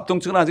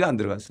합동측은 아직 안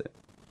들어갔어요.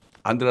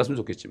 안 들어갔으면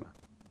좋겠지만.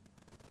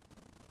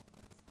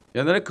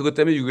 옛날에 그것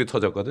때문에 유교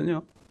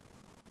터졌거든요.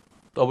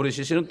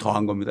 WCC는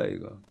더한 겁니다,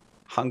 이거.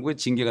 한국에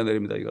징계가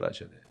내립니다. 이걸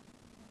아셔야 돼요.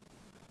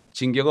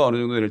 징계가 어느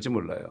정도 내릴지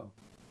몰라요.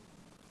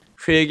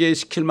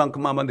 회개시킬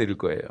만큼 아마 내릴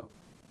거예요.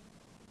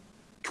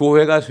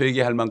 교회가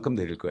회개할 만큼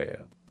내릴 거예요.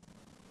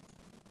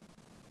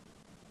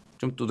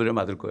 좀 두드려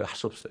맞을 거예요. 할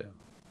수 없어요.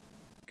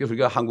 그래서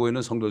우리가 한국에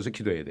있는 성도에서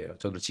기도해야 돼요.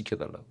 저들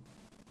지켜달라고.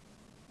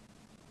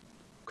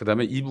 그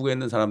다음에 이북에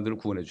있는 사람들을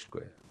구원해 줄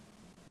거예요.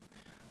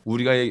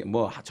 우리가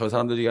뭐 저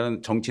사람들이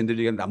얘기하는 정치인들이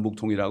얘기하는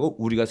남북통일하고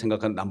우리가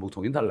생각하는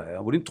남북통일은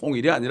달라요. 우린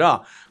통일이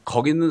아니라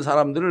거기 있는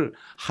사람들을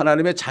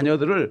하나님의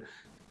자녀들을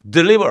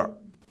deliver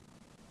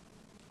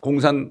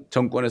공산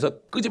정권에서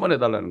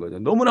끄집어내달라는 거죠.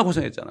 너무나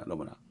고생했잖아.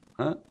 너무나.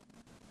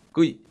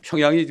 그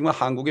평양이 지금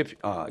한국의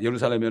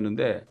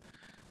예루살렘이었는데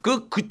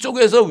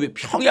그쪽에서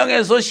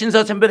평양에서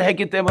신사참배를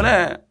했기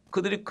때문에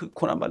그들이 그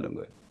고난 받는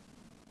거예요.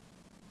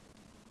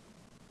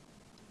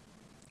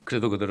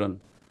 그래도 그들은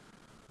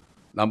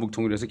남북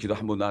통일에서 기도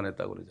한 번도 안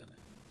했다고 그러잖아요.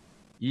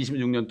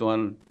 26년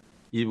동안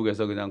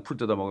이북에서 그냥 풀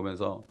뜯어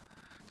먹으면서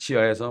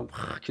지하에서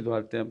막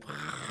기도할 때 막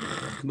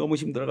너무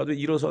힘들어가지고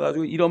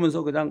일어서가지고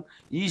이러면서 그냥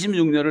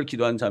 26년을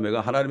기도한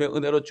자매가 하나님의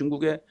은혜로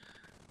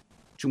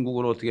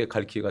중국으로 어떻게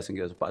갈 기회가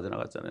생겨서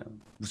빠져나갔잖아요.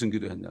 무슨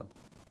기도했냐고.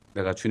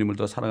 내가 주님을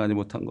더 사랑하지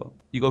못한 거.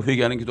 이거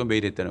회개하는 기도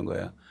매일 했다는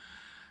거야.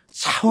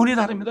 차원이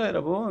다릅니다,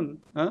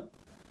 여러분.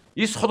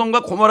 이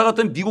소돔과 고모라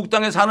같은 미국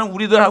땅에 사는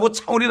우리들하고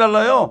차원이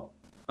달라요.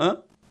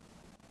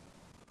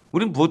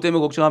 우린 무엇 때문에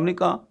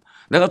걱정합니까?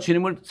 내가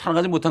주님을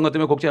사랑하지 못한 것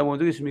때문에 걱정해 본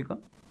적 있습니까?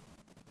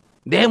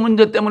 내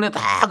문제 때문에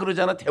다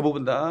그러잖아.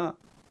 대부분 다.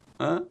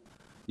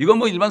 이건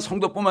뭐 일반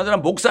성도뿐만 아니라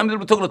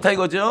목사님들부터 그렇다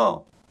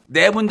이거죠.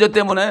 내 문제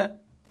때문에.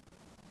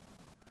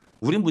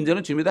 우린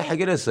문제는 주님이 다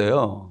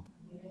해결했어요.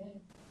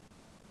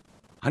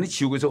 아니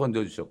지옥에서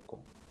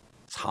건져주셨고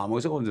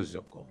사망에서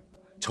건져주셨고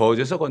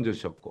저주에서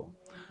건져주셨고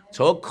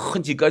저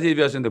큰 집까지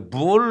예비하셨는데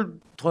뭘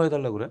더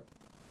해달라고 그래?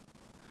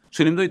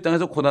 주님도 이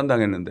땅에서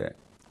고난당했는데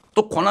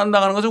또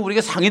고난당하는 것은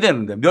우리에게 상이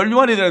되는데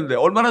멸류관이 되는데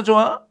얼마나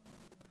좋아?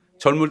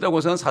 젊을 때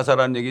고생은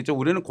사사라는 얘기죠.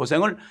 우리는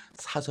고생을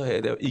사서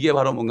해야 돼요. 이게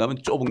바로 뭔가 하면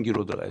좁은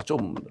길로 들어가요.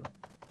 좁은 문으로.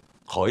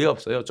 거의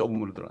없어요. 좁은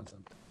문으로 들어간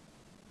사람.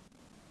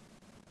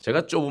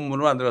 제가 좁은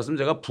문으로 안 들어갔으면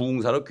제가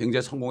부흥사로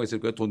굉장히 성공했을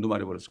거예요. 돈도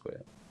많이 벌었을 거예요.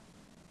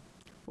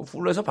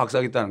 풀로에서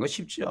박사하겠다는 거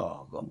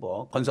쉽죠. 그건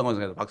뭐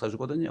건성건성해서 박사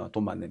주거든요.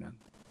 돈만 내면.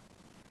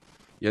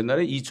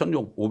 옛날에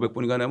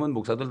 2,500분인가 내면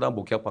목사들 다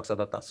목회학 박사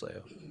다 땄어요.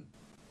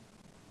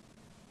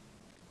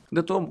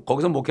 근데 또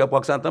거기서 목회학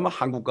박사 안 따면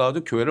한국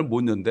가가지고 교회를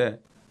못 연대.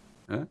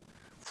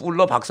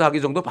 풀로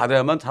박사학위 정도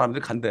받아야만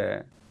사람들이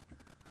간대.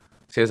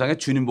 세상에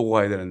주님 보고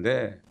가야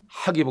되는데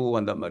학위 보고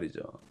간단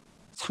말이죠.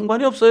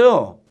 상관이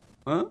없어요.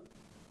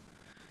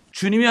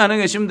 주님이 안에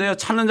계시면 돼요.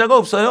 찾는 자가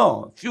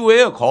없어요.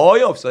 퓨예요.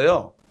 거의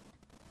없어요.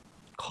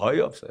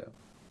 거의 없어요.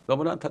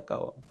 너무나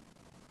안타까워.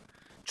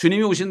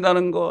 주님이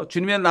오신다는 거,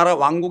 주님의 나라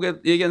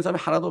왕국에 얘기하는 사람이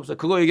하나도 없어요.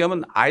 그거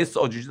얘기하면 아예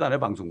써주지도 않아요.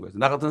 방송국에서.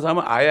 나 같은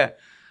사람은 아예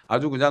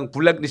아주 그냥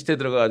블랙리스트에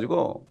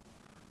들어가가지고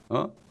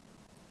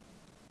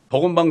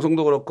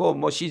복음방송도 그렇고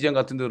뭐 CGN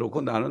같은 데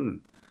그렇고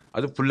나는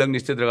아주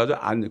블랙리스트에 들어가서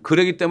안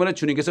그러기 때문에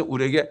주님께서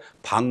우리에게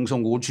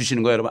방송국을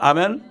주시는 거예요. 여러분.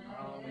 아멘.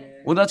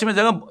 오늘 아침에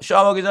제가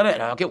샤워하기 전에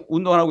이렇게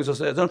운동을 하고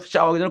있었어요. 저는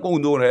샤워하기 전에 꼭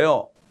운동을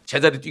해요.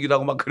 제자리 뛰기도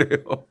하고 막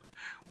그래요.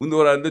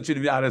 운동을 하는데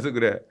주님이 안에서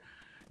그래.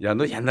 야,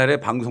 너 옛날에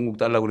방송국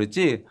달라고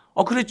그랬지?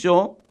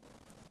 그랬죠.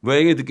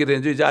 왜 형이 늦게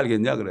되는 줄 이제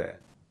알겠냐 그래.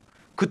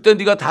 그때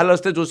네가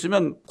달랐을 때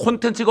줬으면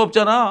콘텐츠가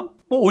없잖아.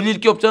 뭐 올릴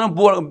게 없잖아.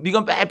 뭐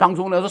네가 매일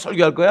방송을 해서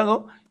설교할 거야?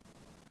 너?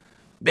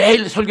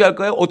 매일 설교할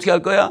거야? 어떻게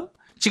할 거야?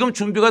 지금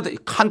준비가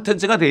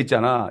콘텐츠가 돼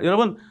있잖아.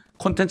 여러분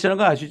콘텐츠라는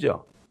거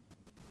아시죠?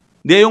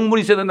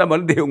 내용물이 있어야 된단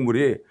말이에요.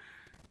 내용물이.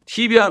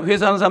 TV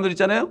회사 하는 사람들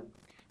있잖아요.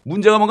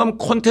 문제가 뭔가 하면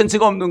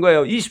콘텐츠가 없는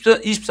거예요.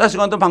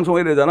 24시간 동안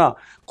방송해야 되잖아.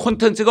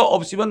 콘텐츠가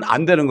없으면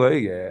안 되는 거예요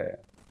이게.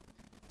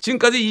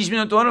 지금까지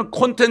 20년 동안은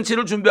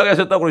콘텐츠를 준비하게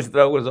하셨다고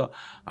그러시더라고요. 그래서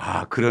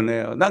아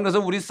그러네요. 난 그래서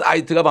우리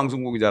사이트가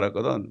방송국인 줄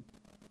알았거든.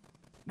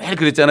 매일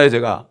그랬잖아요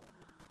제가.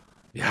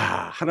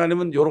 야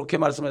하나님은 이렇게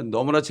말씀하시면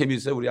너무나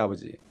재미있어요 우리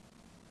아버지.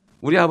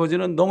 우리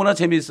아버지는 너무나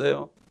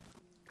재미있어요.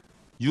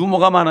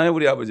 유머가 많아요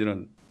우리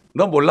아버지는.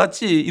 너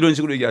몰랐지? 이런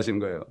식으로 얘기하시는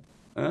거예요.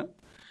 에?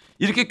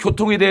 이렇게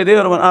교통이 돼야 돼요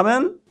여러분.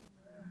 아멘.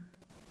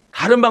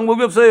 다른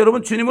방법이 없어요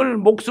여러분. 주님을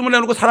목숨을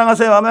내놓고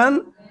사랑하세요.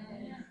 아멘.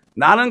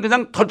 나는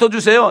그냥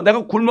덜터주세요.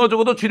 내가 굶어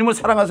죽어도 주님을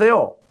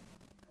사랑하세요.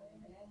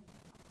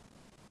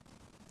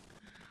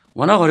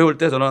 워낙 어려울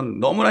때 저는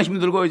너무나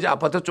힘들고 이제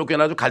아파트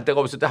쫓겨나서 갈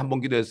데가 없을 때 한 번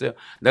기도했어요.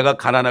 내가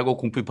가난하고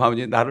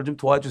궁핍하니 나를 좀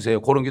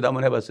도와주세요. 그런 기도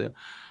한번 해봤어요.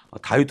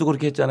 다윗도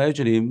그렇게 했잖아요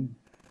주님.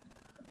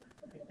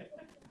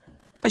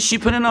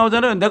 시편에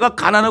나오잖아요. 내가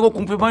가난하고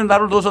궁핍하니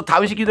나를 도와서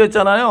다윗이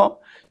기도했잖아요.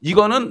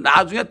 이거는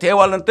나중에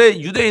대환란 때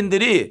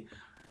유대인들이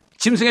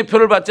짐승의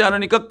표를 받지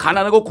않으니까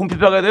가난하고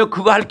궁핍하게 돼요.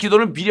 그거 할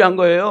기도를 미리 한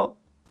거예요.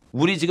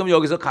 우리 지금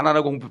여기서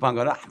가난하고 궁핍한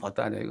거는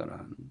아무것도 아니에요. 이거는.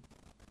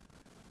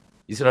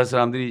 이스라엘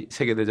사람들이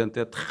세계대전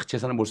때 다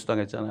재산을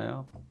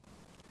몰수당했잖아요.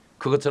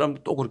 그것처럼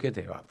또 그렇게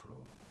돼요 앞으로.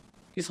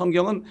 이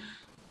성경은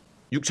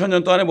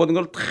 6,000년 동안의 모든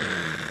걸 다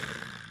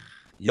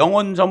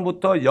영원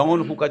전부터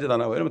영원 후까지 다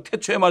나와요. 왜냐하면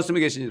태초에 말씀이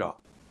계시니라.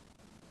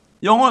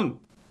 영원.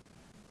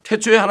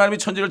 태초에 하나님이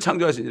천지를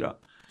창조하시니라.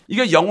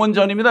 이게 영원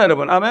전입니다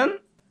여러분. 아멘.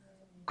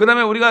 그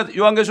다음에 우리가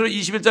요한계시록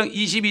 21장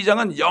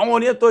 22장은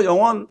영원이에요. 또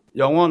영원.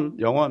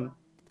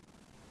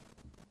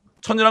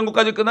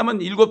 천년왕국까지 끝나면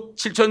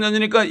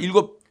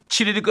 7,000년이니까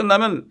 7일이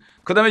끝나면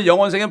그 다음에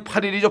영원생은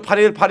 8일이죠.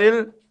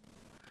 8일.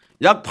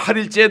 약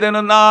 8일째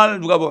되는 날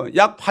누가 보면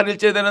약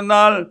 8일째 되는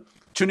날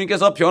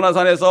주님께서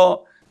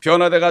변화산에서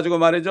변화돼 가지고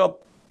말이죠.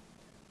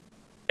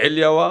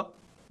 엘리야와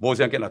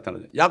모세한테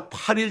나타나죠. 약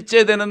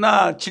 8일째 되는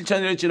날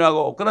 7,000년이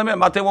지나고 그 다음에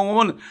마태복음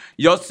보면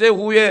엿새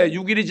후에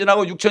 6일이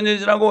지나고 6,000년이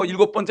지나고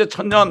 7번째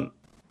천년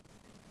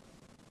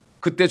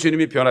그때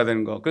주님이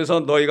변화되는 거. 그래서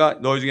너희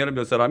중에는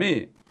몇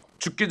사람이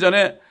죽기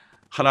전에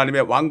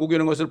하나님의 왕국이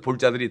오는 것을 볼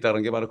자들이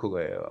있다는 게 바로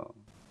그거예요.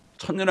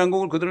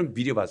 천년왕국을 그들은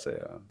미리 봤어요.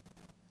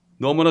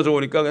 너무나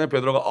좋으니까 그냥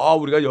베드로가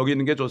우리가 여기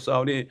있는 게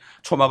좋사오니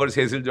초막을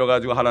셋을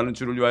져가지고 하나는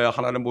주를 위하여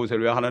하나는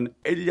모세를 위하여 하나는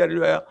엘리야를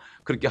위하여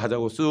그렇게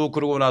하자고 쑥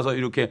그러고 나서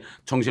이렇게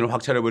정신을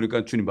확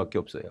차려보니까 주님밖에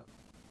없어요.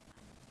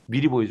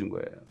 미리 보여준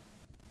거예요.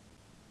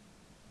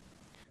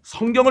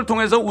 성경을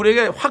통해서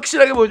우리에게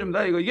확실하게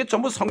보여줍니다. 이게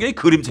전부 성경의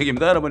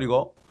그림책입니다. 여러분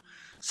이거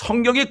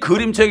성경의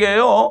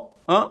그림책이에요.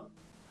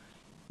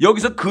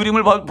 여기서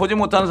그림을 보지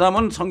못하는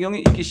사람은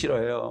성경이 읽기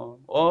싫어해요.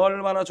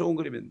 얼마나 좋은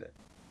그림인데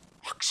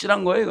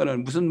확실한 거예요.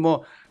 이거는 무슨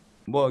뭐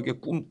이렇게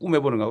꿈에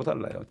보는 거하고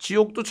달라요.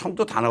 지옥도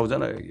천국도 다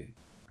나오잖아요. 여기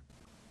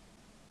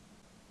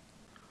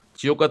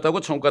지옥 갔다 오고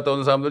천국 갔다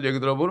오는 사람들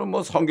얘기 들어보면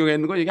뭐 성경에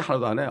있는 거 얘기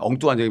하나도 안 해.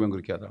 엉뚱한 얘기만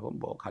그렇게 하더라고.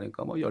 뭐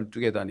가니까 뭐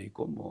 12계단이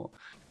있고 뭐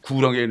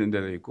구렁에 있는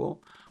데도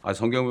있고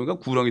성경 보니까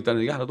구렁이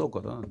있다는 얘기 하나도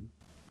없거든.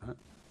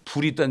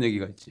 불이 있다는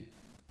얘기가 있지.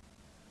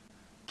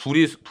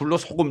 불로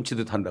소금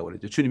치듯 한다고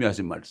그랬죠. 주님이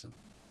하신 말씀.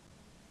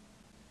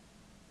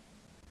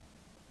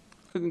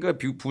 그러니까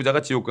부자가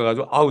지옥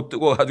가가지고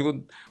뜨거워가지고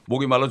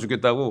목이 말라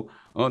죽겠다고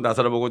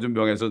나사를 보고 좀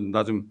명해서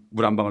나 좀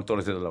물 한 방울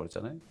떨어져 달라고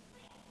그랬잖아요.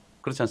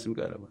 그렇지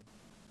않습니까 여러분?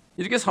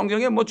 이렇게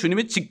성경에 뭐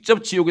주님이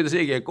직접 지옥에 대해서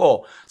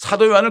얘기했고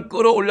사도 요한을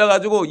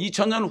끌어올려가지고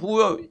 2000년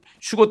후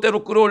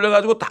휴거대로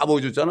끌어올려가지고 다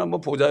보여줬잖아. 뭐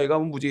보좌가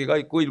무지개가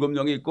있고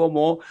 7명이 있고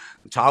뭐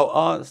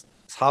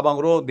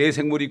사방으로 네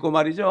생물이 있고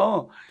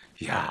말이죠.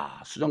 이야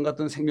수정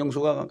같은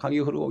생명수가 강이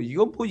흐르고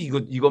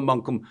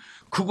이것만큼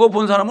그거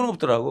본 사람은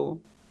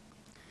없더라고.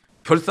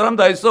 별 사람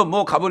다 있어.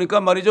 뭐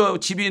가보니까 말이죠.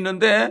 집이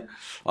있는데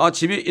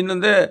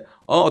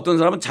어떤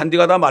사람은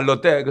잔디가 다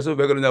말랐대. 그래서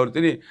왜 그러냐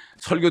그랬더니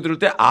설교 들을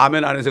때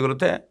아멘 안 해서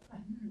그렇대.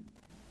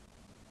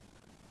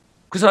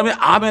 그 사람이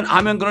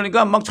아멘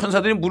그러니까 막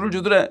천사들이 물을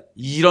주더래.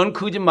 이런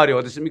거짓말이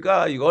어디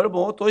있습니까? 이걸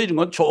뭐 또 이런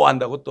건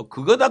좋아한다고 또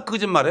그거 다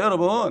거짓말이에요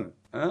여러분.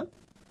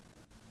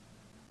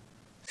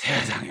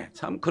 세상에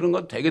참 그런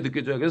건 되게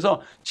느껴져요.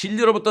 그래서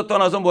진리로부터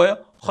떠나서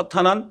뭐예요?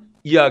 허탄한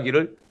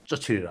이야기를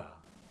쫓으리라.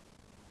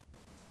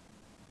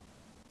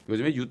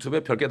 요즘에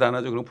유튜브에 별게 다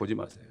나죠. 그런 거 보지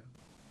마세요.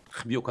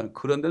 미혹한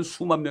그런 데는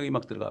수만 명이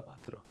막 들어.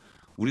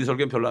 우리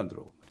설교는 별로 안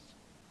들어오고.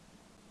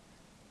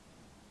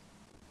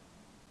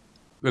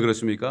 왜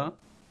그렇습니까?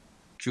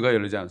 귀가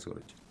열리지 않아서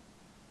그렇죠.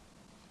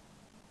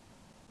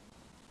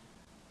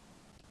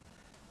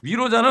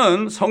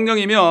 위로자는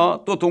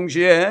성령이며 또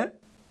동시에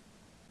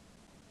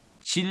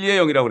진리의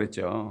영이라고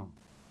그랬죠.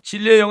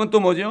 진리의 영은 또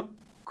뭐죠?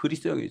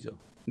 그리스도 영이죠.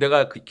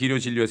 내가 기료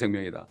진리의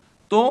생명이다.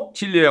 또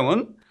진리의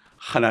영은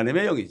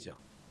하나님의 영이죠.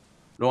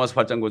 로마서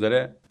 8장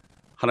 9절에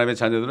하나님의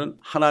자녀들은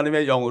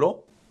하나님의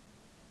영으로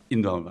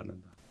인도함을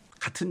받는다.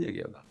 같은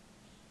얘기예요.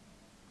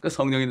 그러니까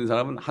성령 있는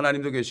사람은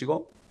하나님도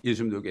계시고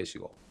예수님도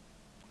계시고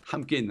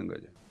함께 있는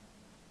거죠.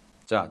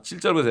 자,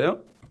 7절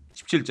보세요.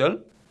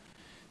 17절.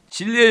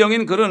 진리의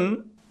영인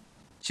그를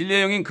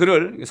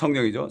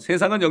성령이죠.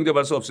 세상은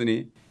영접할 수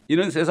없으니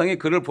이는 세상이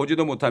그를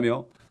보지도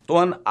못하며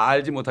또한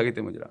알지 못하기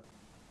때문이라.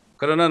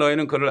 그러나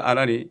너희는 그를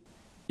아나니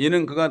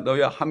이는 그가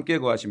너희와 함께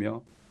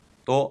거하시며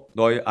또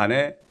너희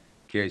안에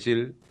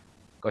계실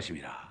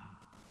것임이라.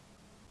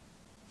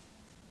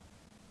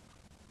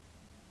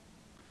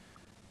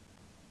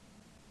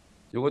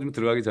 요거 좀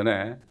들어가기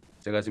전에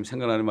제가 지금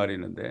생각나는 말이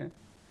있는데,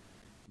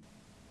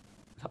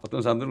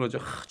 어떤 사람들은 그러죠.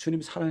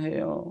 주님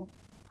사랑해요.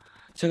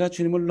 제가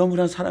주님을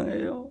너무나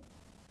사랑해요.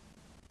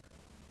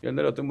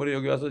 옛날에 어떤 분이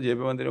여기 와서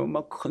예배만 드리면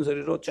막 큰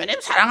소리로 주님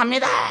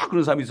사랑합니다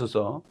그런 사람이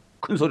있었어.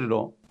 큰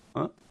소리로.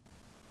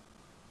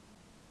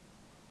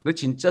 근데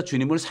진짜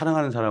주님을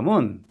사랑하는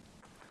사람은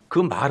그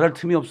말할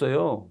틈이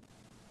없어요.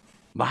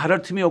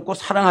 말할 틈이 없고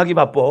사랑하기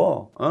바빠.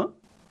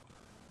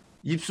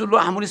 입술로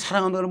아무리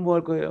사랑한다면 뭐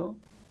할 거예요?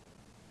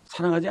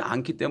 사랑하지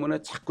않기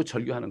때문에 자꾸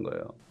절규하는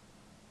거예요.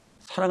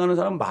 사랑하는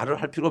사람은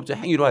말을 할 필요 없죠.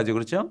 행위로 하죠.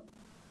 그렇죠?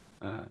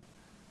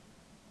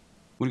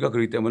 우리가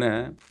그렇기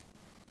때문에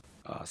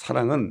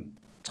사랑은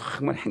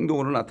정말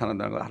행동으로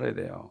나타난다는 걸 알아야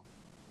돼요.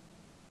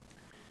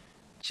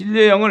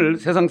 진리의 영을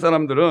세상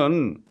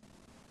사람들은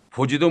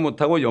보지도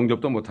못하고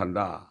영접도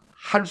못한다.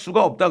 할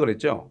수가 없다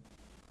그랬죠.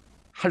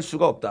 할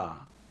수가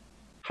없다.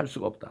 할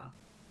수가 없다.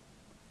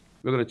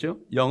 왜 그랬죠?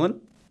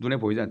 영은 눈에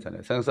보이지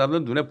않잖아요. 세상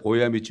사람들은 눈에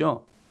보여야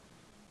믿죠.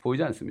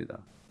 보이지 않습니다.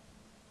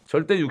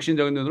 절대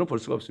육신적인 눈으로 볼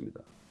수가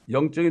없습니다.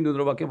 영적인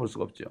눈으로밖에 볼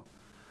수가 없죠.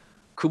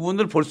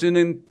 그분을 볼 수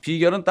있는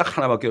비결은 딱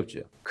하나밖에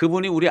없죠.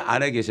 그분이 우리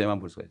안에 계셔야만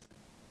볼 수가 있어요.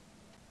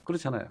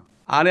 그렇잖아요.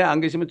 안에 안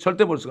계시면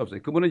절대 볼 수가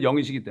없어요. 그분은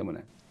영이시기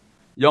때문에.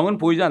 영은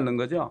보이지 않는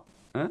거죠.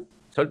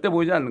 절대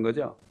보이지 않는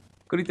거죠.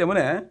 그렇기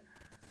때문에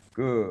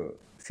그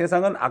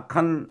세상은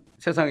악한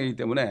세상이기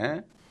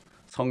때문에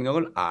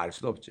성령을 알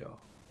수도 없죠.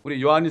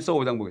 우리 요한일서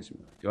 5장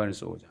보겠습니다.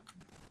 요한일서 5장.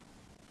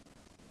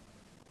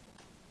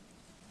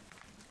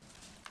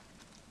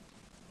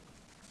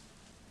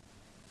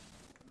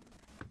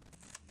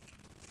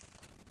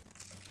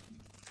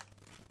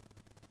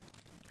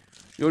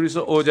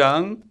 요한일서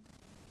 5장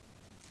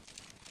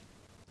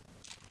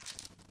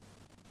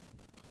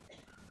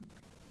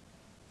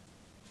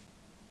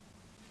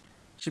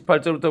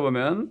 18절부터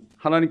보면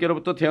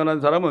하나님께로부터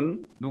태어난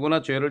사람은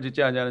누구나 죄를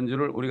짓지 아니하는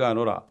줄을 우리가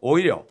아노라.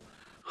 오히려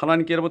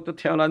하나님께로부터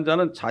태어난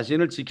자는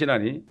자신을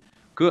지키나니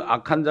그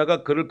악한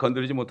자가 그를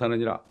건드리지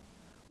못하느니라.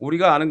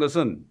 우리가 아는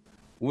것은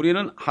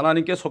우리는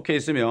하나님께 속해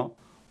있으며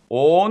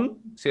온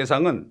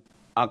세상은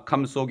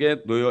악함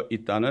속에 놓여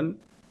있다는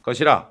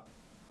것이라.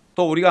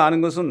 또 우리가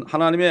아는 것은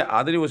하나님의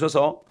아들이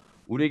오셔서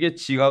우리에게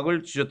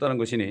지각을 주셨다는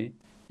것이니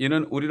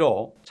이는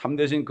우리로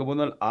참되신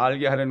그분을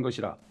알게 하려는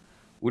것이라.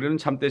 우리는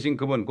참되신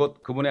그분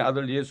곧 그분의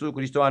아들 예수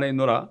그리스도 안에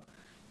있노라.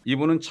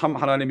 이분은 참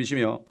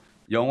하나님이시며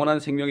영원한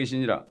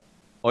생명이시니라.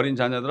 어린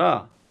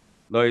자녀들아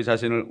너희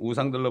자신을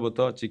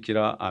우상들로부터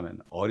지키라. 아멘.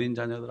 어린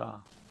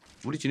자녀들아.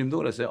 우리 주님도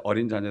그랬어요.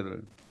 어린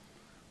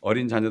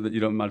자녀들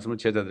이런 말씀을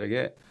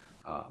제자들에게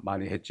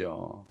많이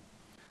했죠.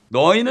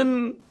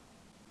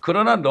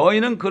 그러나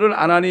너희는 그를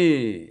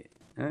아나니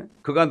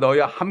그가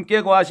너희와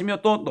함께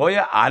거하시며 또 너희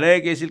안에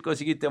계실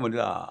것이기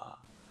때문이다.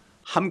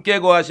 함께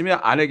거하시며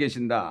안에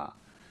계신다.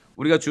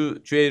 우리가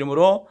주의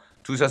이름으로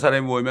두세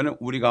사람이 모이면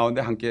우리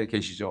가운데 함께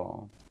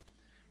계시죠.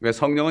 그러니까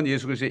성령은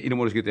예수 그리스도의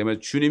이름으로 오시기 때문에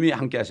주님이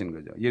함께 하시는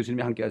거죠.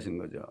 예수님이 함께 하시는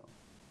거죠.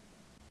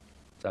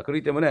 자,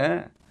 그렇기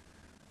때문에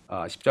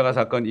십자가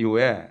사건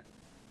이후에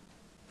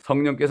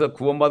성령께서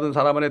구원받은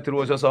사람 안에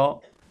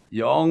들어오셔서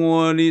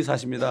영원히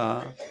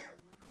사십니다.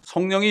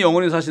 성령이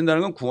영원히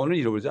사신다는 건 구원을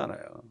잃어버리지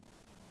않아요.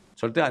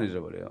 절대 안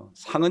잃어버려요.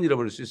 상은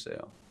잃어버릴 수 있어요.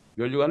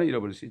 면류관은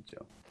잃어버릴 수 있죠.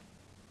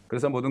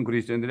 그래서 모든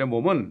그리스도인들의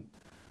몸은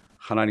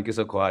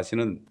하나님께서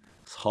거하시는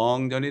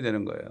성전이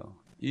되는 거예요.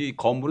 이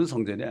건물은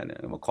성전이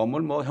아니에요.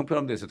 건물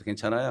형편없는 데 있어도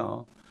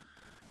괜찮아요.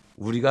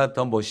 우리가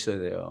더 멋있어야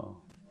돼요.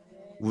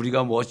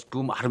 우리가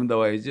멋있고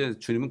아름다워야지.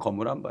 주님은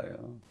건물 안 봐요.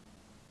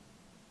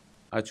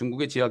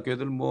 중국의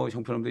지하교회들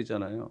형편없는 데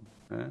있잖아요.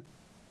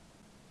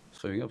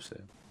 소용이 없어요.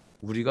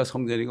 우리가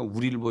성전이고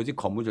우리를 보지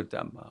건물 절대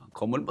안 봐.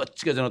 건물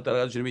멋지게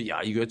전었다가 주님이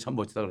야 이 교회 참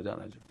멋지다 그러지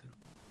않아요. 절대.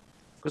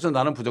 그래서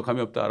나는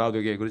부족함이 없다라고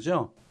얘기해.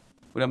 그러죠?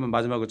 우리 한번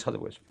마지막으로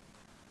찾아보겠습니다.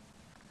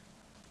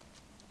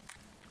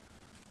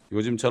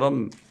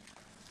 요즘처럼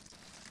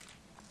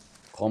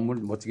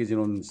건물 멋지게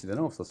지는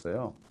시대는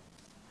없었어요.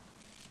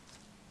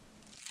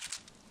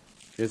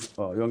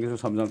 요한계시록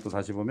 3장 또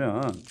다시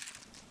보면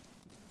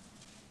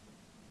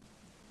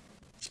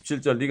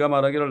 17절 네가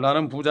말하기를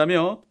나는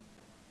부자며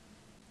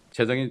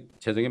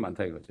재정이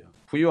많다 이거죠.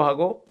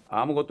 부유하고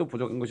아무것도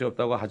부족한 것이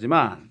없다고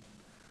하지만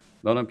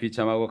너는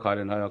비참하고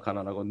가련하여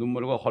가난하고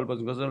눈물과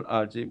헐벗은 것을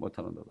알지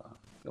못하는도다.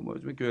 그러니까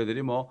요즘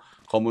교회들이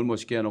건물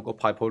멋있게 해놓고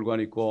파이프 올관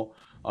있고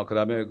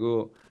그다음에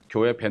그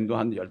교회 밴도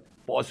한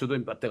버스도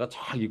몇 대가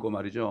쫙 있고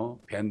말이죠.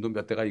 밴도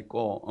몇 대가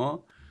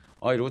있고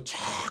이러고 쫙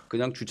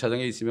그냥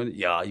주차장에 있으면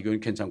야, 이 교회는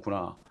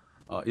괜찮구나.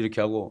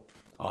 이렇게 하고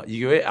이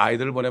교회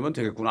아이들을 보내면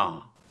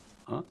되겠구나.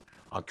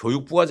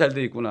 교육부가 잘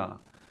돼 있구나.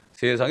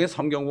 세상에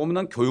성경 보면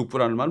난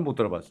교육부라는 말 못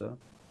들어봤어요.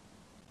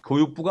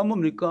 교육부가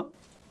뭡니까?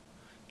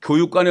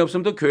 교육관이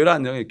없으면 또 교회를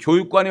안 여겨요.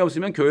 교육관이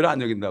없으면 교회를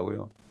안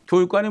여긴다고요.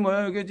 교육관이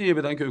뭐야? 이게 이제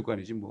예배당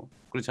교육관이지 뭐.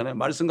 그렇잖아요.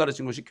 말씀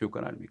가르친 것이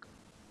교육관 아닙니까?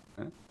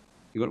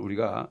 이걸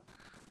우리가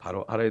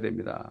바로 알아야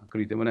됩니다.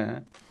 그렇기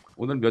때문에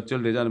오늘 몇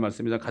절 내자는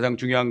말씀이자 가장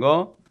중요한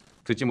거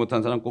듣지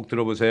못한 사람 꼭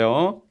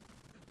들어보세요.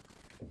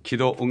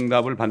 기도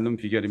응답을 받는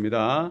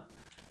비결입니다.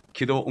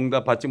 기도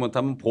응답 받지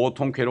못하면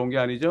보통 괴로운 게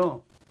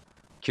아니죠.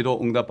 기도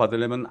응답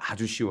받으려면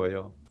아주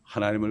쉬워요.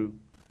 하나님을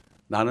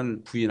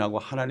나는 부인하고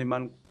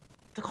하나님만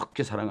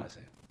뜨겁게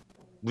사랑하세요.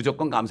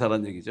 무조건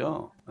감사하는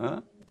얘기죠.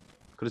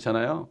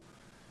 그렇잖아요.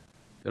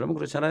 여러분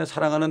그렇잖아요.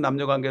 사랑하는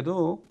남녀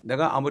관계도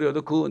내가 아무리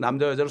해도 그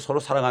남자 여자를 서로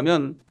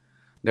사랑하면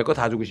내 거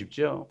다 주고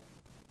싶죠.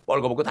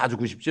 뻘거벗고 다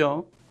주고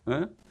싶죠.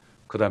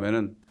 그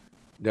다음에는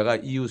내가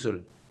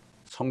이웃을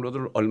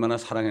성도들을 얼마나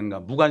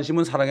사랑했는가.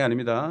 무관심은 사랑이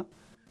아닙니다.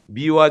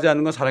 미워하지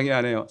않는 건 사랑이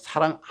아니에요.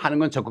 사랑하는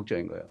건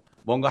적극적인 거예요.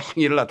 뭔가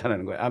행위를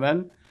나타내는 거예요.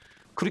 아멘.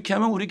 그렇게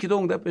하면 우리 기도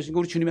응답되신 거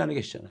우리 주님이 안에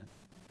계시잖아요.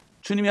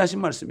 주님이 하신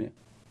말씀이에요.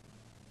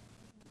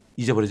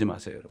 잊어버리지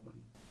마세요, 여러분.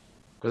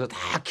 그래서 다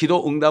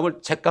기도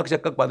응답을 제깍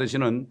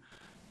받으시는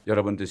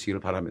여러분 되시기를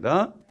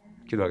바랍니다.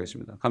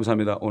 기도하겠습니다.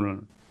 감사합니다.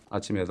 오늘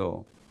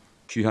아침에도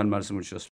귀한 말씀을 주셨습니다.